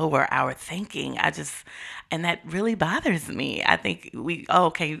we lower our thinking. And that really bothers me. I think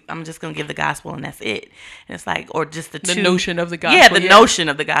I'm just going to give the gospel and that's it. And it's like, or just the notion of the gospel. Yeah, the notion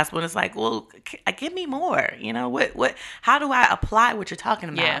of the gospel. And it's like, well, give me more. How do I apply what you're talking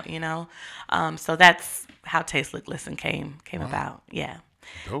about? Yeah. So that's how Taste, Look, Listen came about. Yeah.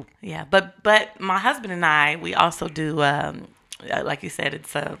 Dope. Yeah. But my husband and I, we also do, like you said,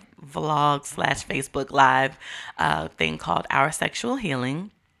 it's a vlog / Facebook Live thing called Our Sexual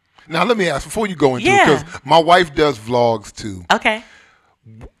Healing. Now, let me ask, before you go into it, because my wife does vlogs too. Okay.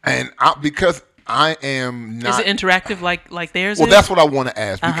 And because I am not... Is it interactive like theirs Well, is? that's what I want to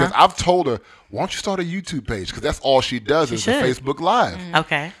ask, because I've told her, why don't you start a YouTube page? Because that's all she does is the Facebook Live.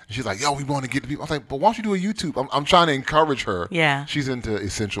 Okay. And she's like, yo, we want to get the people. I was like, but why don't you do a YouTube? I'm trying to encourage her. Yeah. She's into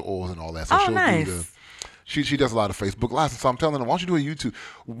essential oils and all that. So she'll nice. do she does a lot of Facebook Lives. So I'm telling her, why don't you do a YouTube?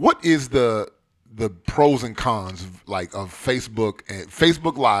 What is the pros and cons of Facebook and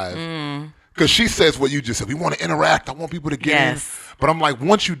Facebook Live? Because she says what you just said. We want to interact. I want people to get in. But I'm like,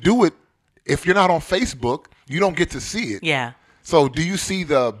 once you do it, if you're not on Facebook, you don't get to see it. Yeah. So do you see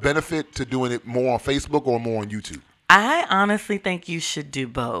the benefit to doing it more on Facebook or more on YouTube? I honestly think you should do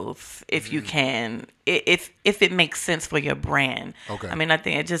both if you can, if it makes sense for your brand. Okay. I mean, I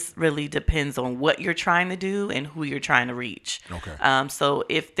think it just really depends on what you're trying to do and who you're trying to reach. Okay. So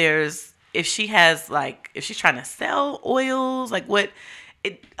if she's trying to sell oils,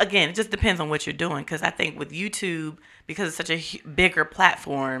 it just depends on what you're doing. Because I think with YouTube, because it's such a bigger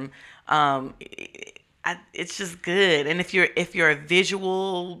platform, it's just good. And if you're a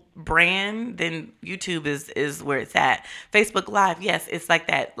visual brand, then YouTube is where it's at. Facebook Live, yes, it's like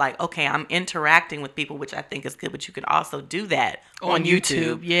that. Like, okay, I'm interacting with people, which I think is good, but you can also do that on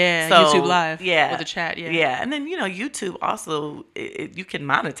YouTube. Yeah, so, YouTube Live. Yeah, with a chat. Yeah, yeah, and then YouTube also you can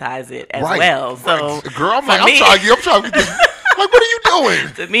monetize it as Right. well. So, Right. Girl, I'm for like, me- I'm trying to get this. Like, what are you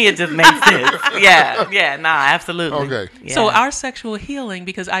doing? to me, it just makes sense. Yeah, nah, absolutely. Okay. Yeah. So Our Sexual Healing,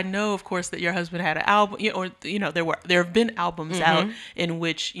 because I know, of course, that your husband had an album, there have been albums out in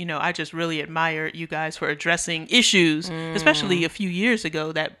which I just really admire you guys for addressing issues, especially a few years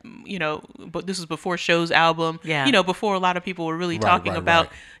ago. That but this was before Show's album. Yeah. Before a lot of people were really Right, talking right, about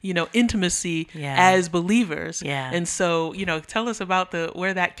right. Intimacy Yeah. as believers. Yeah. And so tell us about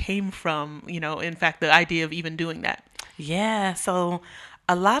where that came from. In fact, the idea of even doing that. Yeah, so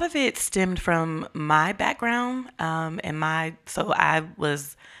A lot of it stemmed from my background, so I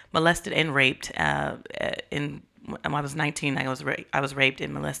was molested and raped when I was 19. I was raped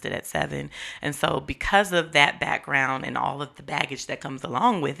and molested at 7, and so because of that background and all of the baggage that comes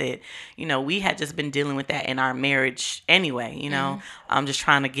along with it, we had just been dealing with that in our marriage anyway. I'm just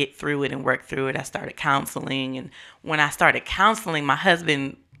trying to get through it and work through it. I started counseling, and when I started counseling, my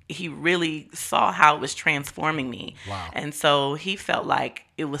husband, he really saw how it was transforming me. Wow. And so he felt like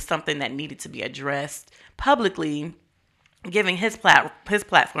it was something that needed to be addressed publicly, giving his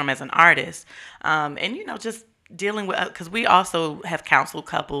platform as an artist, and just dealing with, because we also have counseled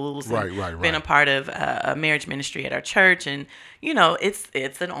couples, and right. been a part of a marriage ministry at our church, and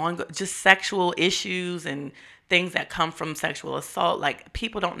it's an ongoing, just sexual issues and things that come from sexual assault. Like,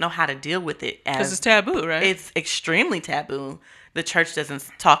 people don't know how to deal with it because it's taboo, right? It's extremely taboo. The church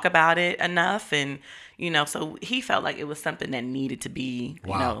doesn't talk about it enough, and so he felt like it was something that needed to be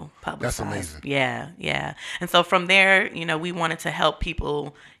publicized. That's amazing. Yeah. And so from there, we wanted to help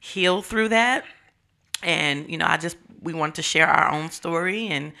people heal through that. And, we wanted to share our own story.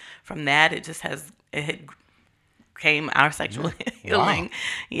 And from that, it came our sexual healing. Wow.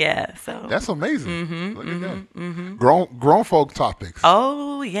 Yeah. So That's amazing. Look at that. Grown folk topics.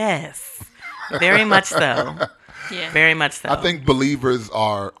 Oh, yes. Very much so. Yeah. Very much so. I think believers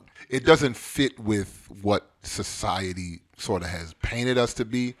it doesn't fit with what society sort of has painted us to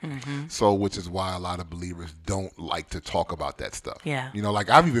be. So, which is why a lot of believers don't like to talk about that stuff. Yeah. Like,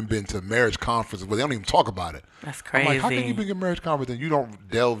 I've even been to marriage conferences where they don't even talk about it. That's crazy. I'm like, how can you be in a marriage conference and you don't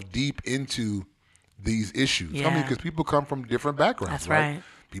delve deep into these issues? Yeah. I mean, because people come from different backgrounds. That's right.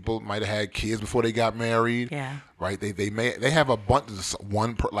 People might have had kids before they got married. Yeah. Right. They have a bunch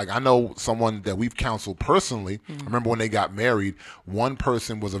of like I know someone that we've counseled personally. I remember when they got married, one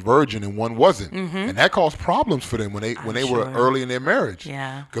person was a virgin and one wasn't, and that caused problems for them when they were early in their marriage.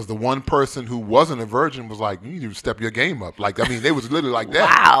 Yeah. Because the one person who wasn't a virgin was like, you need to step your game up. Like, I mean, they was literally like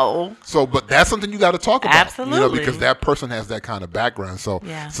that. Wow. So, but that's something you got to talk about. Absolutely. Because that person has that kind of background. So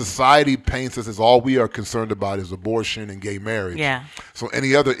Yeah. society paints us as all we are concerned about is abortion and gay marriage. Yeah. So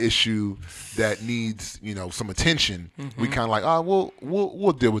any other issue that needs, some attention, we kind of like,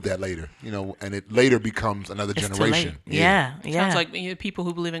 we'll deal with that later, and it later becomes another It's too generation. late. Yeah. Sounds like people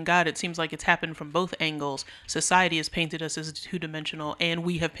who believe in God, it seems like it's happened from both angles. Society has painted us as two-dimensional, and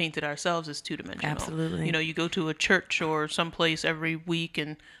we have painted ourselves as two-dimensional. Absolutely. You go to a church or someplace every week,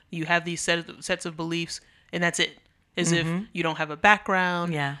 and you have these sets of beliefs, and that's it. As if you don't have a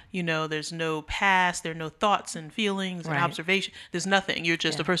background. Yeah. There's no past. There are no thoughts and feelings and Right. observation. There's nothing. You're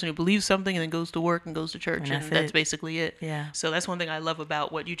just a person who believes something and then goes to work and goes to church, and that's it. basically it. Yeah. So that's one thing I love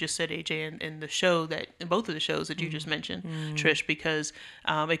about what you just said, AJ, in the show in both of the shows that you just mentioned, Trish, because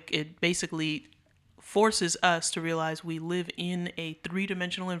it basically forces us to realize we live in a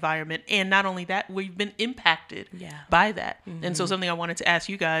three-dimensional environment, and not only that, we've been impacted by that. And so something I wanted to ask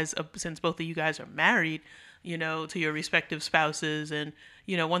you guys, since both of you guys are married, to your respective spouses, and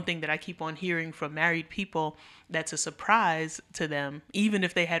one thing that I keep on hearing from married people that's a surprise to them, even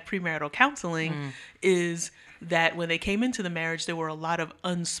if they had premarital counseling, is that when they came into the marriage, there were a lot of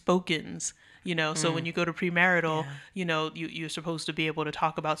unspokens. So when you go to premarital, you're supposed to be able to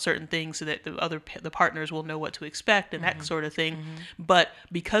talk about certain things so that the partners will know what to expect and that sort of thing. But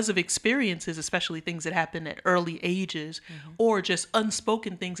because of experiences, especially things that happen at early ages, or just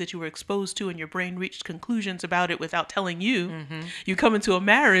unspoken things that you were exposed to and your brain reached conclusions about it without telling you, you come into a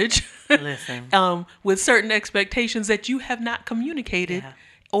marriage with certain expectations that you have not communicated,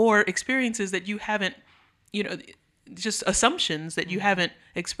 or experiences that you haven't, just assumptions that you haven't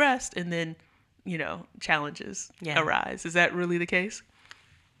expressed, and then challenges arise. Is that really the case?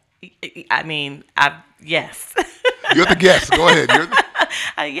 I mean, yes. You're the guest. Go ahead.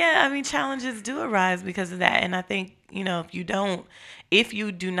 Challenges do arise because of that. And I think, if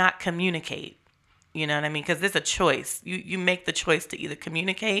you do not communicate, you know what I mean? Because there's a choice. You make the choice to either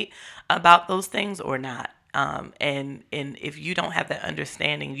communicate about those things or not. And if you don't have that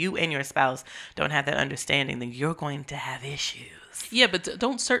understanding, you and your spouse don't have that understanding, then you're going to have issues. Yeah, but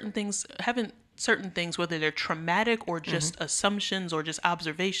haven't certain things, whether they're traumatic or just assumptions or just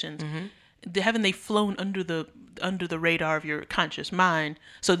observations, haven't they flown under the radar of your conscious mind,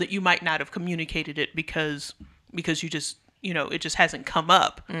 so that you might not have communicated it because you just, it just hasn't come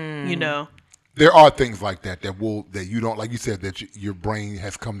up, There are things like that you don't, like you said, that your brain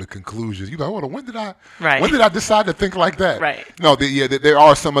has come to conclusions. You go, hold on, when did I decide to think like that? Right. No, there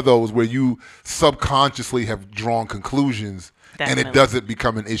are some of those where you subconsciously have drawn conclusions. Definitely. And it doesn't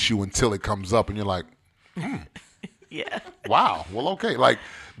become an issue until it comes up, and you're like, Yeah. wow. Well, okay. Like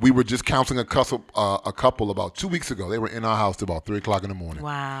we were just counseling a couple about 2 weeks ago. They were in our house till about 3:00 in the morning.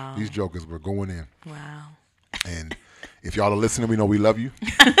 Wow. These jokers were going in. Wow. And if y'all are listening, we know we love you.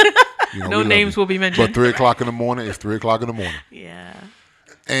 No names will be mentioned. But 3:00 in the morning, it's 3:00 in the morning. Yeah.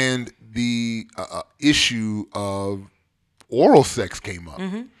 And the issue of oral sex came up.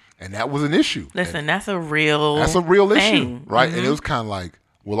 And that was an issue. Listen, that's a real issue, thing. right? And it was kind of like,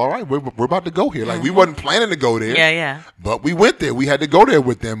 well, all right, we're about to go here. Like, we wasn't planning to go there. Yeah. But we went there. We had to go there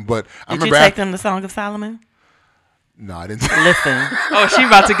with them. But I Did remember you take them to Song of Solomon? No, I didn't. Listen. Oh, she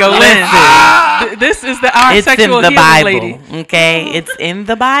about to go in. This is our It's sexual in the healing Bible, lady. okay? It's in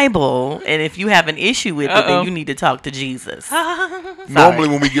the Bible. And if you have an issue with it, then you need to talk to Jesus. Normally,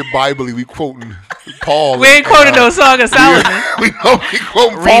 when we get Bible, we quoting Paul. We ain't quoting no Song of Solomon. We normally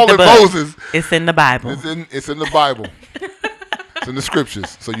quoting Read Paul the and book. Moses. It's in the Bible. It's in the Bible. It's in the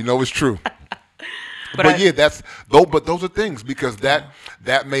scriptures, so you know it's true. But But those are things, because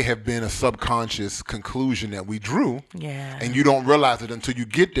that may have been a subconscious conclusion that we drew, Yeah. and you don't realize it until you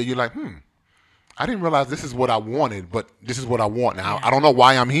get there. You're like, I didn't realize this is what I wanted, but this is what I want now. I don't know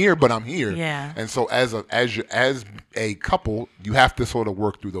why I'm here, but I'm here. Yeah. And so as a couple, you have to sort of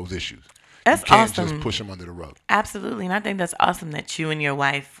work through those issues. That's you can't awesome. just push them under the rug. Absolutely. And I think that's awesome that you and your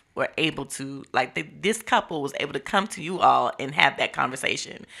wife were able to, this couple was able to come to you all and have that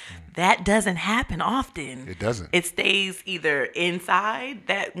conversation. That doesn't happen often. It doesn't. It stays either inside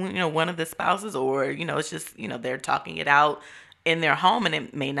that, one of the spouses, or, it's just, they're talking it out in their home, and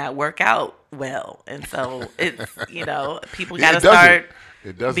it may not work out well. And so it's, people got to start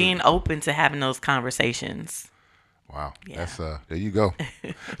being open to having those conversations. Wow. Yeah. That's there you go.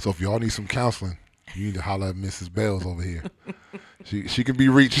 So if y'all need some counseling, you need to holler at Mrs. Bells over here. She can be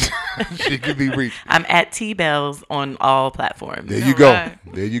reached. She can be reached. I'm at T-Bells on all platforms. There you go. Right.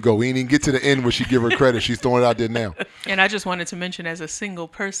 There you go. We ain't even get to the end where she give her credit. She's throwing it out there now. And I just wanted to mention, as a single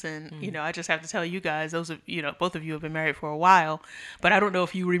person, I just have to tell you guys, both of you have been married for a while, but I don't know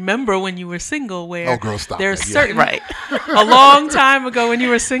if you remember when you were single, where Oh, girl, stop there's that. Yeah. certain, Right. a long time ago when you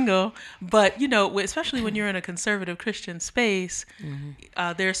were single, but especially when you're in a conservative Christian space,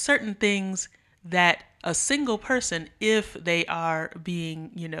 there are certain things that a single person, if they are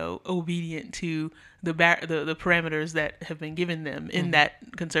being, obedient to the parameters that have been given them in that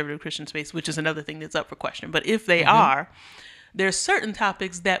conservative Christian space, which is another thing that's up for question. But if they are, there's certain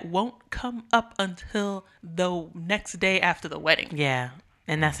topics that won't come up until the next day after the wedding. Yeah.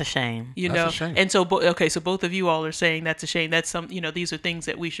 And that's a shame. That's a shame. And so, so both of you all are saying that's a shame. That's these are things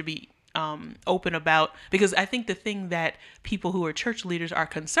that we should be open about, because I think the thing that people who are church leaders are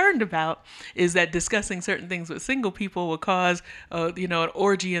concerned about is that discussing certain things with single people will cause, an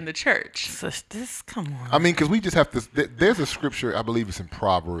orgy in the church. So come on. I mean, because we just have to. There's a scripture, I believe it's in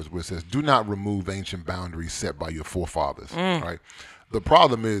Proverbs, where it says, "Do not remove ancient boundaries set by your forefathers." Right. The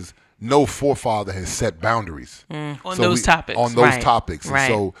problem is, no forefather has set boundaries On those topics. On those Right. topics, and Right.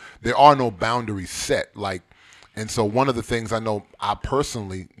 so there are no boundaries set. And so one of the things I know I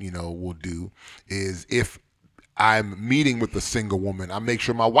personally, will do is, if I'm meeting with a single woman, I make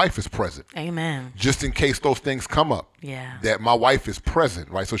sure my wife is present, Amen. just in case those things come up. Yeah. That my wife is present,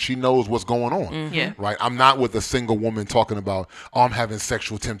 right? So she knows what's going on. Yeah. Right. I'm not with a single woman talking about, I'm having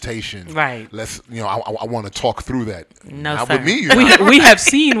sexual temptation. Right. Let's, I want to talk through that. No, Not sir. with me. We have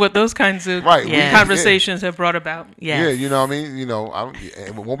seen what those kinds of Right. Yeah. conversations have brought about. Yes. Yeah, you know what I mean?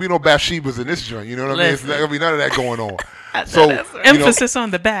 It won't be no Bathshebas in this joint. You know what I mean? It's not going to be none of that going on. So, Emphasis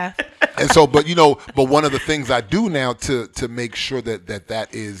on the bath. and so, but one of the things I do now to make sure that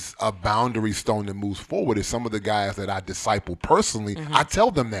is a boundary stone that moves forward is, some of the guys that I disciple personally, I tell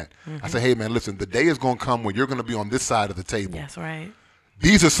them that. I say, hey man, listen, the day is going to come when you're going to be on this side of the table. That's right.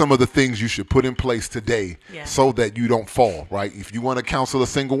 These are some of the things you should put in place today, Yeah. so that you don't fall, right? If you want to counsel a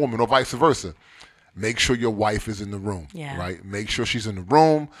single woman, or vice versa, make sure your wife is in the room, Yeah. right? Make sure she's in the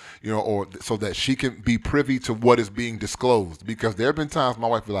room, or so that she can be privy to what is being disclosed. Because there have been times my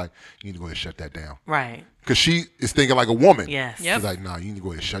wife be like, you need to go ahead and shut that down. Right. Because she is thinking like a woman. Yes. Yep. She's like, nah, you need to go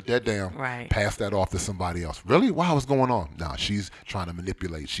ahead and shut that down. Right. Pass that off to somebody else. Really? Wow, what's going on? Nah, she's trying to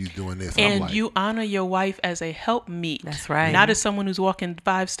manipulate. She's doing this. I'm And like, you honor your wife as a helpmeet. That's right. Not as someone who's walking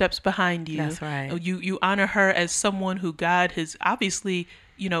 5 steps behind you. That's right. You honor her as someone who God has obviously,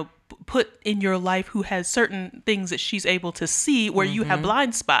 put in your life, who has certain things that she's able to see where you have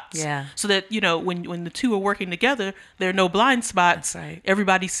blind spots. Yeah. So that, when the two are working together, there are no blind spots. That's right.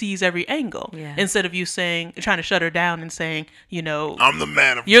 Everybody sees every angle. Yeah. Instead of you trying to shut her down and saying, I'm the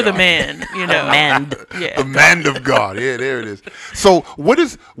man of you're God. the man, Man. Yeah. The man of God. Yeah, there it is. So what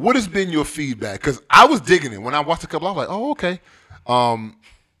has been your feedback? Because I was digging it. When I watched a couple, I was like, oh, okay.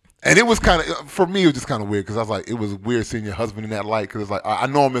 And it was kind of, for me, it was just kind of weird because I was like, it was weird seeing your husband in that light because it's like, I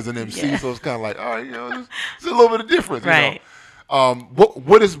know him as an MC, so it's kind of like, all right, there's a little bit of difference, Right.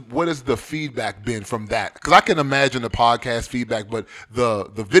 What is the feedback been from that? Because I can imagine the podcast feedback, but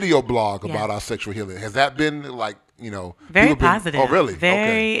the video blog about our sexual healing, has that been like, very people been- positive. Oh, really?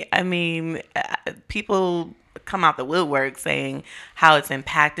 Very. I mean, people come out the woodwork saying how it's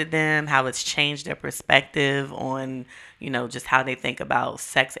impacted them, how it's changed their perspective on, just how they think about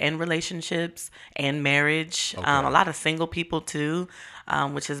sex and relationships and marriage. Okay. A lot of single people too,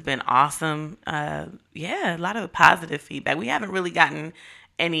 which has been awesome. A lot of positive feedback. We haven't really gotten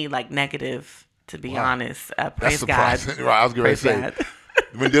any negative, to be honest. That's Praise God. surprising. Right, I was going to Praise say, God.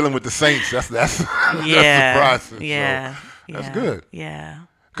 when dealing with the saints, that's Yeah. that's surprising. Yeah. So, that's good. Yeah.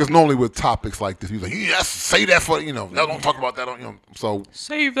 Because normally with topics like this, you're like, yes, say that for, don't talk about that. So,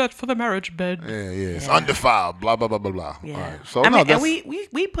 Save that for the marriage bed. yeah, it's undefiled, blah, blah, blah, blah, blah. Yeah. All right. So, and that's,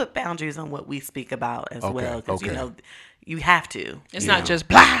 we put boundaries on what we speak about as well. Because, okay. you have to. It's not just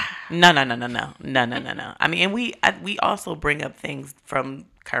blah. No. I mean, and we also bring up things from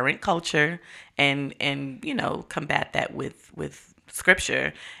current culture and combat that with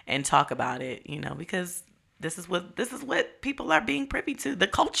scripture and talk about it, because this is what people are being privy to, the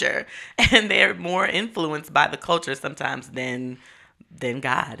culture, and they're more influenced by the culture sometimes than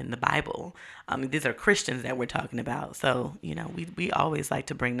God and the Bible. These are Christians that we're talking about. So, we always like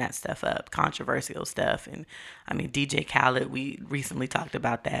to bring that stuff up, controversial stuff. And I mean, DJ Khaled, we recently talked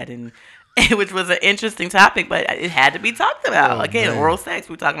about that, and which was an interesting topic, but it had to be talked about. Again, oral sex.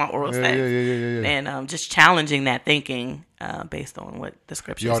 We're talking about oral sex. Yeah. And just challenging that thinking based on what the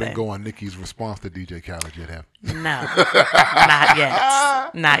scriptures Y'all say. didn't go on Nikki's response to DJ Khaled yet, have you? No, not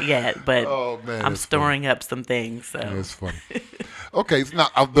yet. Not yet, but Oh, man, I'm that's storing up some things. So. It's funny. Okay, so now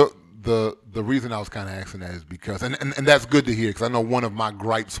the reason I was kind of asking that is because, and that's good to hear, because I know one of my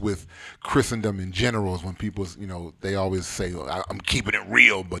gripes with Christendom in general is when people, they always say, I'm keeping it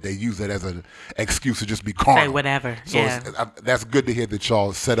real, but they use that as an excuse to just be carnal. Say whatever. So Yeah. that's good to hear that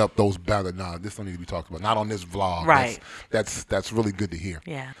y'all set up those boundaries. Nah, this don't need to be talked about. Not on this vlog. Right. That's really good to hear.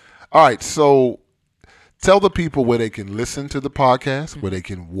 Yeah. All right, so tell the people where they can listen to the podcast, where they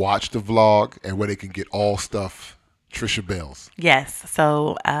can watch the vlog, and where they can get all stuff Trisha Bells. Yes.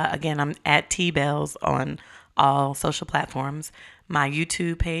 So again, I'm at T Bells on all social platforms. My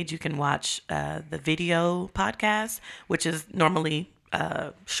YouTube page, you can watch the video podcast, which is normally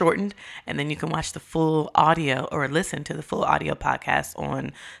shortened, and then you can watch the full audio or listen to the full audio podcast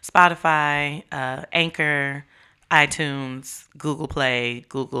on Spotify, Anchor, iTunes, Google Play,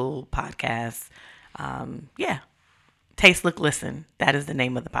 Google Podcasts. Taste, Look, Listen. That is the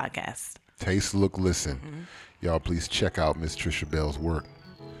name of the podcast. Taste, Look, Listen. Y'all please check out Miss Trisha Bell's work.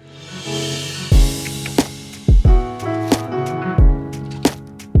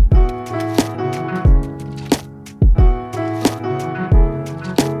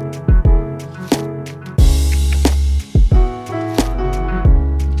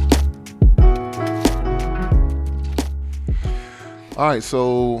 All right,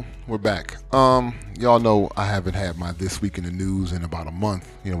 so we're back. Y'all know I haven't had my This Week in the News in about a month.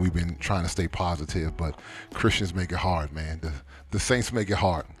 We've been trying to stay positive, but Christians make it hard, man. The saints make it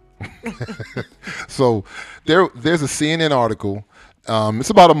hard. So there's a CNN article.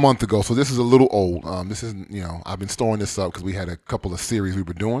 It's about a month ago, so this is a little old. This is, I've been storing this up because we had a couple of series we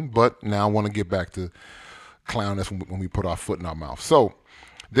were doing, but now I want to get back to clown. That's when we put our foot in our mouth. So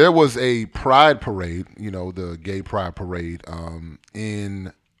there was a pride parade, the gay pride parade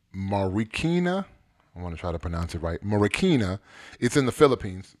in Marikina. I want to try to pronounce it right. Marikina. It's in the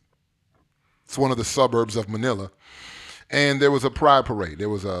Philippines. It's one of the suburbs of Manila. And there was a pride parade. There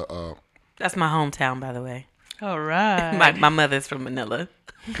was a That's my hometown, by the way. All right. My mother's from Manila.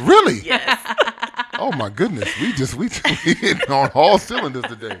 really? Yes. Oh my goodness. We hitting on all cylinders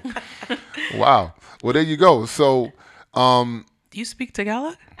today. Wow. Well, there you go. So Do you speak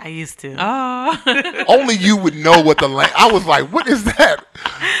Tagalog? I used to. only you would know what the I was like, what is that?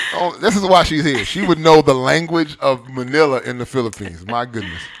 Oh, this is why she's here. She would know the language of Manila in the Philippines. My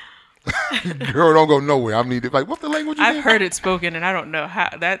goodness. Girl, don't go nowhere. I mean, like, what's the language again? I've heard it spoken, and I don't know how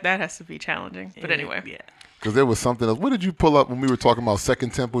that has to be challenging. But anyway, Yeah. Because there was something else. What did you pull up when we were talking about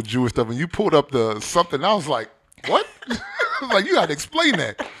Second Temple Jewish stuff? And you pulled up the something. I was like, what? I was like, you got to explain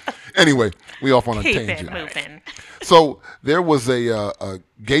that. Anyway, we off on a keep tangent. it moving. So there was a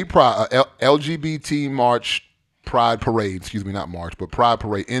gay pride, LGBT march, pride parade, excuse me, not march, but pride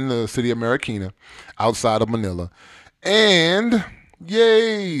parade in the city of Marikina outside of Manila. And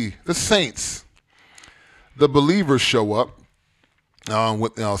yay, the saints, the believers show up.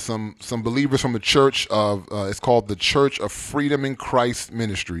 with some believers from the church of it's called the Church of Freedom in Christ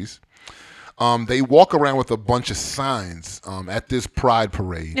Ministries. They walk around with a bunch of signs at this Pride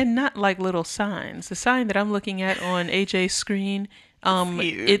parade. And not like little signs. The sign that I'm looking at on AJ's screen,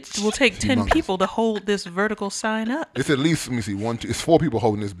 it will take 10 people to hold this vertical sign up. It's at least, let me see, it's 4 people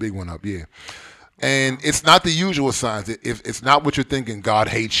holding this big one up, yeah. And it's not the usual signs. It's not what you're thinking, God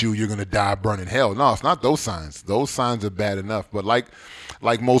hates you, you're going to die, burn in hell. No, it's not those signs. Those signs are bad enough. But like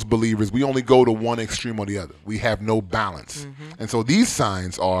most believers, we only go to one extreme or the other. We have no balance. And so these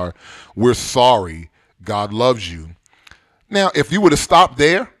signs are, we're sorry, God loves you. Now, if you would have stopped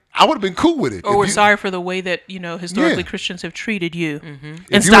there, I would have been cool with it. Or we're sorry for the way that, historically Christians have treated you. And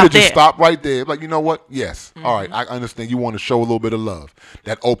If you would have just stopped right there, like, you know what? Yes. All right. I understand you want to show a little bit of love.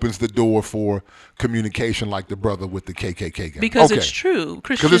 That opens the door for communication like the brother with the KKK guy. Because it's true.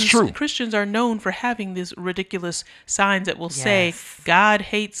 It's true. Christians are known for having these ridiculous signs that will say God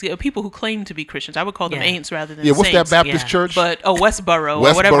hates people who claim to be Christians. I would call them ain'ts rather than what's saints. that Baptist church? But Westboro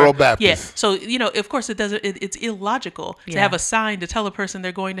or whatever. Westboro Baptist. Yeah. So, of course it's illogical to have a sign to tell a person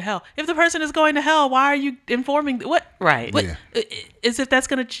they're going to hell. If the person is going to hell, why are you informing what? Right. What, as if that's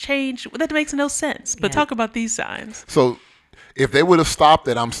going to change. That makes no sense. But talk about these signs. So if they would have stopped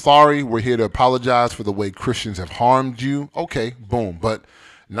at, I'm sorry, we're here to apologize for the way Christians have harmed you. Okay, boom. But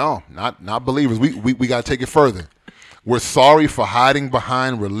no, not believers. We got to take it further. We're sorry for hiding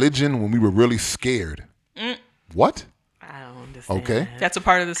behind religion when we were really scared. What? I don't understand. Okay. That's a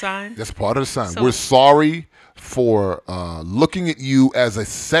part of the sign? That's part of the sign. So- We're sorry for looking at you as a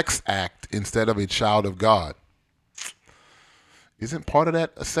sex act instead of a child of God. Isn't part of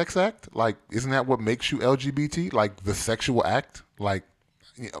that a sex act? Like, isn't that what makes you LGBT? Like the sexual act? Like,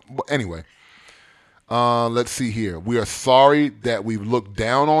 anyway. Let's see here. We are sorry that we've looked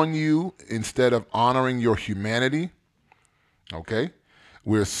down on you instead of honoring your humanity. Okay.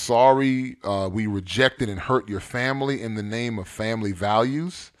 We're sorry we rejected and hurt your family in the name of family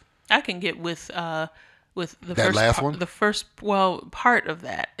values. I can get with the That last one? The first part of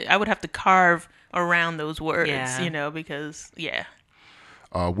that. I would have to carve around those words, because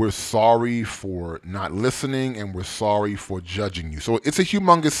we're sorry for not listening, and we're sorry for judging you. So it's a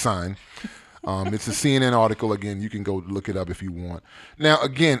humongous sign. It's a CNN article. Again, you can go look it up if you want. Now,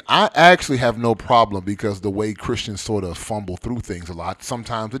 again, I actually have no problem because the way Christians sort of fumble through things a lot,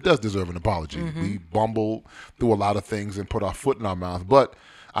 sometimes it does deserve an apology. We bumble through a lot of things and put our foot in our mouth. But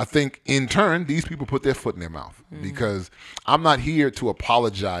I think in turn, these people put their foot in their mouth because I'm not here to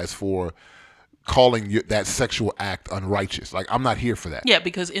apologize for calling that sexual act unrighteous. Like, I'm not here for that. Yeah,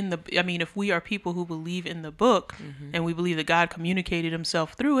 because if we are people who believe in the book and we believe that God communicated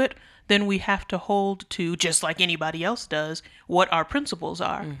himself through it, then we have to hold to, just like anybody else does, what our principles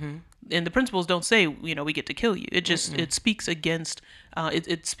are. And the principles don't say, we get to kill you. It just, it speaks against,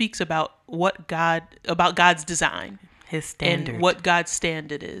 it speaks about about God's design. His standard. And what God's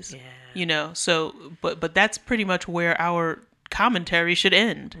standard is. Yeah. So, but that's pretty much where our commentary should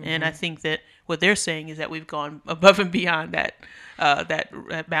end. And I think that what they're saying is that we've gone above and beyond that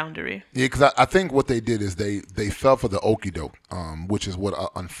boundary. Yeah, because I think what they did is they fell for the okie doke, which is what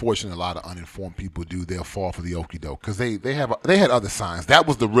unfortunately a lot of uninformed people do. They'll fall for the okie doke because they had other signs. That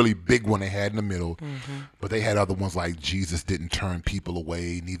was the really big one they had in the middle, but they had other ones like Jesus didn't turn people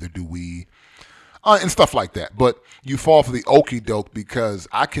away, neither do we. And stuff like that. But you fall for the okie doke because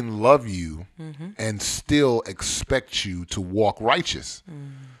I can love you and still expect you to walk righteous.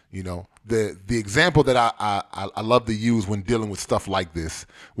 The example that I love to use when dealing with stuff like this,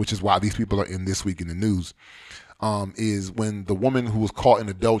 which is why these people are in This Week in the News, is when the woman who was caught in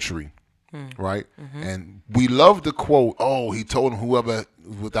adultery, right? And we love to quote, he told him whoever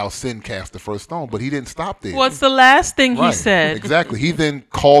without sin cast the first stone, but he didn't stop there. What's the last thing he Right. said? Exactly. He then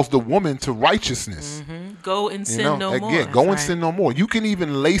calls the woman to righteousness. Go and sin no more. Again, go and sin no more. You can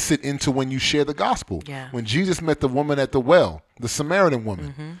even lace it into when you share the gospel. Yeah. When Jesus met the woman at the well, the Samaritan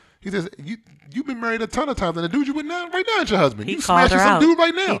woman, he says, you've been married a ton of times, and the dude you with now, right now, is your husband. He You called smashing her some out. dude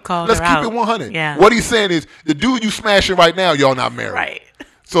right now. He called Let's her keep out. it 100. Yeah. What he's saying is, the dude you smashing right now, y'all not married. Right.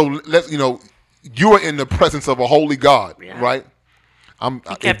 So let's, you are in the presence of a holy God, right?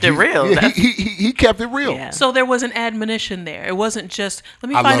 He kept it real. Yeah, he kept it real. Yeah. So there was an admonition there. It wasn't just, let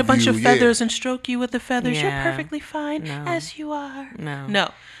me I find a love bunch you, of yeah. feathers and stroke you with the feathers. You're Yeah. perfectly fine No. as you are. No.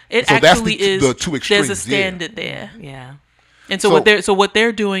 No. It So that's actually the is, two there's extremes, a standard there. Yeah. And so what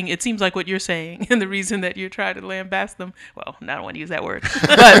they're doing, it seems like what you're saying, and the reason that you're trying to lambast them, well, I don't want to use that word,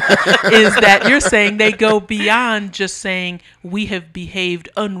 but is that you're saying they go beyond just saying we have behaved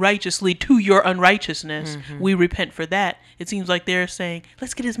unrighteously to your unrighteousness. We repent for that. It seems like they're saying,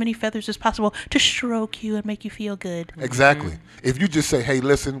 let's get as many feathers as possible to stroke you and make you feel good. Exactly. If you just say, hey,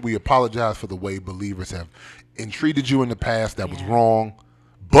 listen, we apologize for the way believers have entreated you in the past. That was wrong.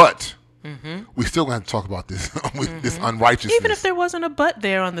 But we still going to talk about this this unrighteousness. Even if there wasn't a but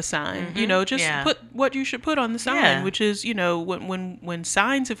there on the sign, just put what you should put on the sign, which is, when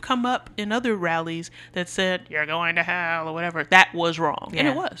signs have come up in other rallies that said you're going to hell or whatever, that was wrong, and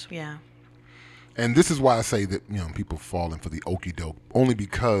it was. Yeah. And this is why I say that people fall in for the okie doke, only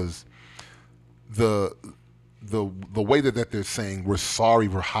because the way that they're saying we're sorry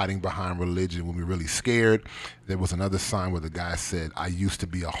for hiding behind religion when we're really scared. There was another sign where the guy said, I used to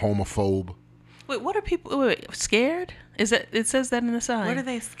be a homophobe. Wait, what are people scared? Is that it says that in the sign? What are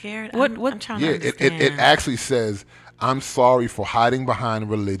they scared? What? I'm trying to understand. It actually says, I'm sorry for hiding behind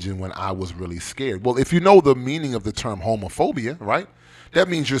religion when I was really scared. Well, if you know the meaning of the term homophobia, right? That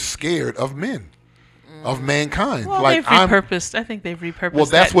means you're scared of men. Of mankind. Well, they've repurposed. I think they've repurposed. Well,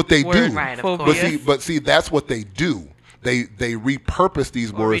 that's what they do. Right, of course. But see, that's what they do. They repurpose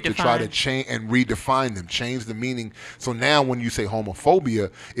these words to try to change and redefine them, change the meaning. So now, when you say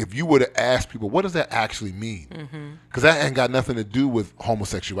homophobia, if you were to ask people, what does that actually mean? Because that ain't got nothing to do with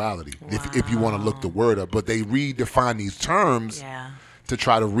homosexuality. Wow. If you want to look the word up, but they redefine these terms. Yeah. To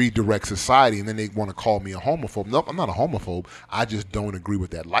try to redirect society, and then they want to call me a homophobe. Nope, I'm not a homophobe. I just don't agree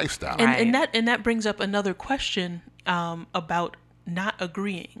with that lifestyle. And that brings up another question about not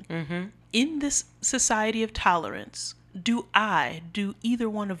agreeing. In this society of tolerance, do either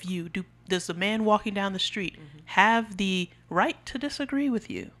one of you, does the man walking down the street have the right to disagree with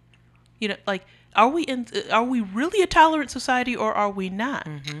you? Are we really a tolerant society, or are we not?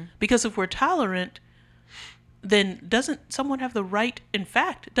 Because if we're tolerant, then doesn't someone have the right, in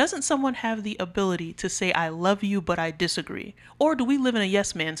fact, doesn't someone have the ability to say, I love you, but I disagree? Or do we live in a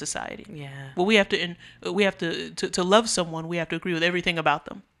yes man society? Yeah. Well, we have to love someone, we have to agree with everything about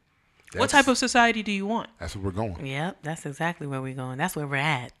them. What type of society do you want? That's where we're going. Yep, that's exactly where we're going. That's where we're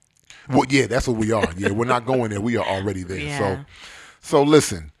at. Well, yeah, that's where we are. Yeah, we're not going there. We are already there. Yeah. So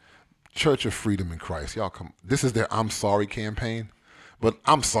listen, Church of Freedom in Christ, y'all come. This is their I'm Sorry campaign, but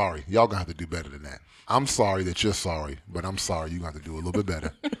I'm sorry. Y'all gonna have to do better than that. I'm sorry that you're sorry, but I'm sorry you're going to have to do a little bit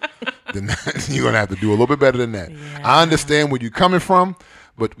better than that. You're going to have to do a little bit better than that. Yeah. I understand where you're coming from,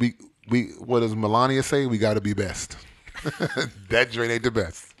 but we what does Melania say? We got to be best. That joint ain't the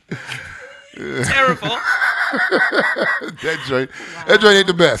best. Terrible. That joint ain't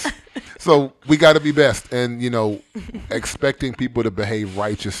the best. So we got to be best. And, expecting people to behave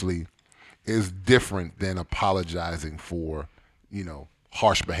righteously is different than apologizing for,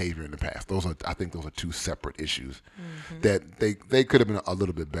 harsh behavior in the past. I think those are two separate issues that they could have been a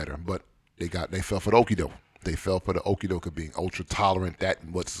little bit better, but they fell for the okie doke. They fell for the okie doke of being ultra tolerant.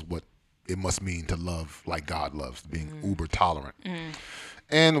 That's what it must mean to love like God loves, being uber tolerant.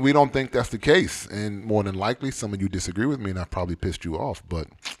 And we don't think that's the case. And more than likely, some of you disagree with me, and I've probably pissed you off, but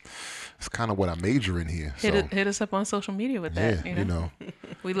it's kind of what I major in here. Hit us up on social media with that. Yeah,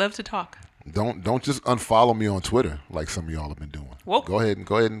 we love to talk. Don't just unfollow me on Twitter like some of y'all have been doing. Whoa. Go ahead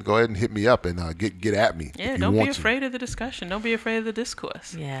and hit me up and get at me. Yeah, don't be afraid of the discussion. Don't be afraid of the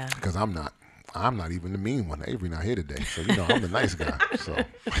discourse. Yeah. Because I'm not even the mean one. Avery not here today, so I'm the nice guy. So,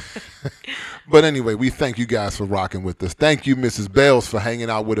 but anyway, we thank you guys for rocking with us. Thank you, Mrs. Bales, for hanging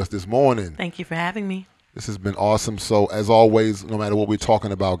out with us this morning. Thank you for having me. This has been awesome. So as always, no matter what we're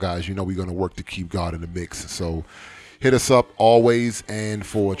talking about, guys, we're going to work to keep God in the mix. So hit us up always. And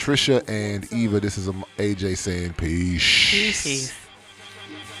for Trisha and Eva, this is AJ saying peace. Peace.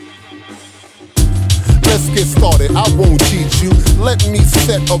 Let's get started, I won't cheat you. Let me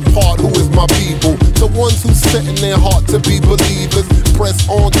set apart who is my people. The ones who set in their heart to be believers. Press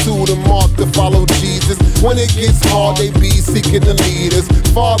on to the mark to follow Jesus. When it gets hard, they be seeking the leaders.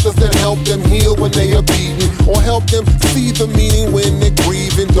 Fathers that help them heal when they are beaten, or help them see the meaning when they're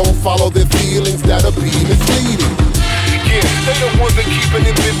grieving. Don't follow their feelings that'll be misleading. Yeah, they the ones that keeping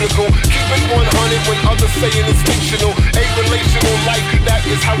it biblical. Keep it 100 when others saying it's fictional. A relational life, that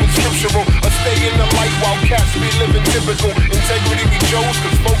is how it's scriptural. A stay in the light while cats be living typical. Integrity we chose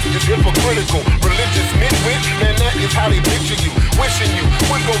cause folks is hypocritical. Religious midwit, man, that is how they picture you. Wishing you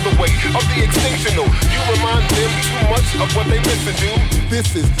would go the way of the extinctional. You remind them too much of what they listen to.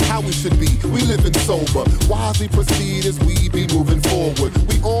 This is how we should be, we living sober. Wisely proceed as we be moving forward.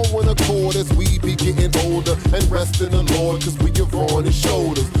 We on one accord as we be getting older. And rest in the Lord cause we are on his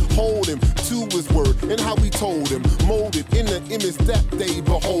shoulders. Hold him to his word and how we told him. Molded in the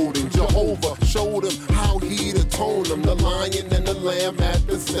lamb at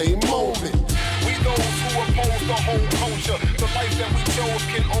the same moment. We those who oppose the whole culture. The life that we chose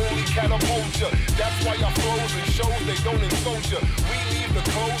can only catapult ya. That's why our flows and shows, they don't insult ya. We leave the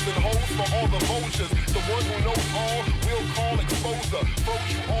clothes and holes for all the vultures. The one who knows all, we'll call exposer. Froze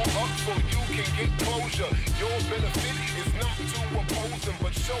you all up so you can get closure. Your benefit is not to oppose him,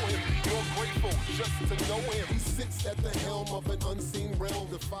 but show him you're grateful just to know him. He sits at the helm of an unseen realm,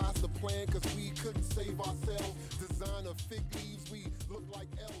 defies the plan cause we couldn't save ourselves. Design of fig leaves, we look like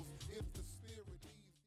elves. If the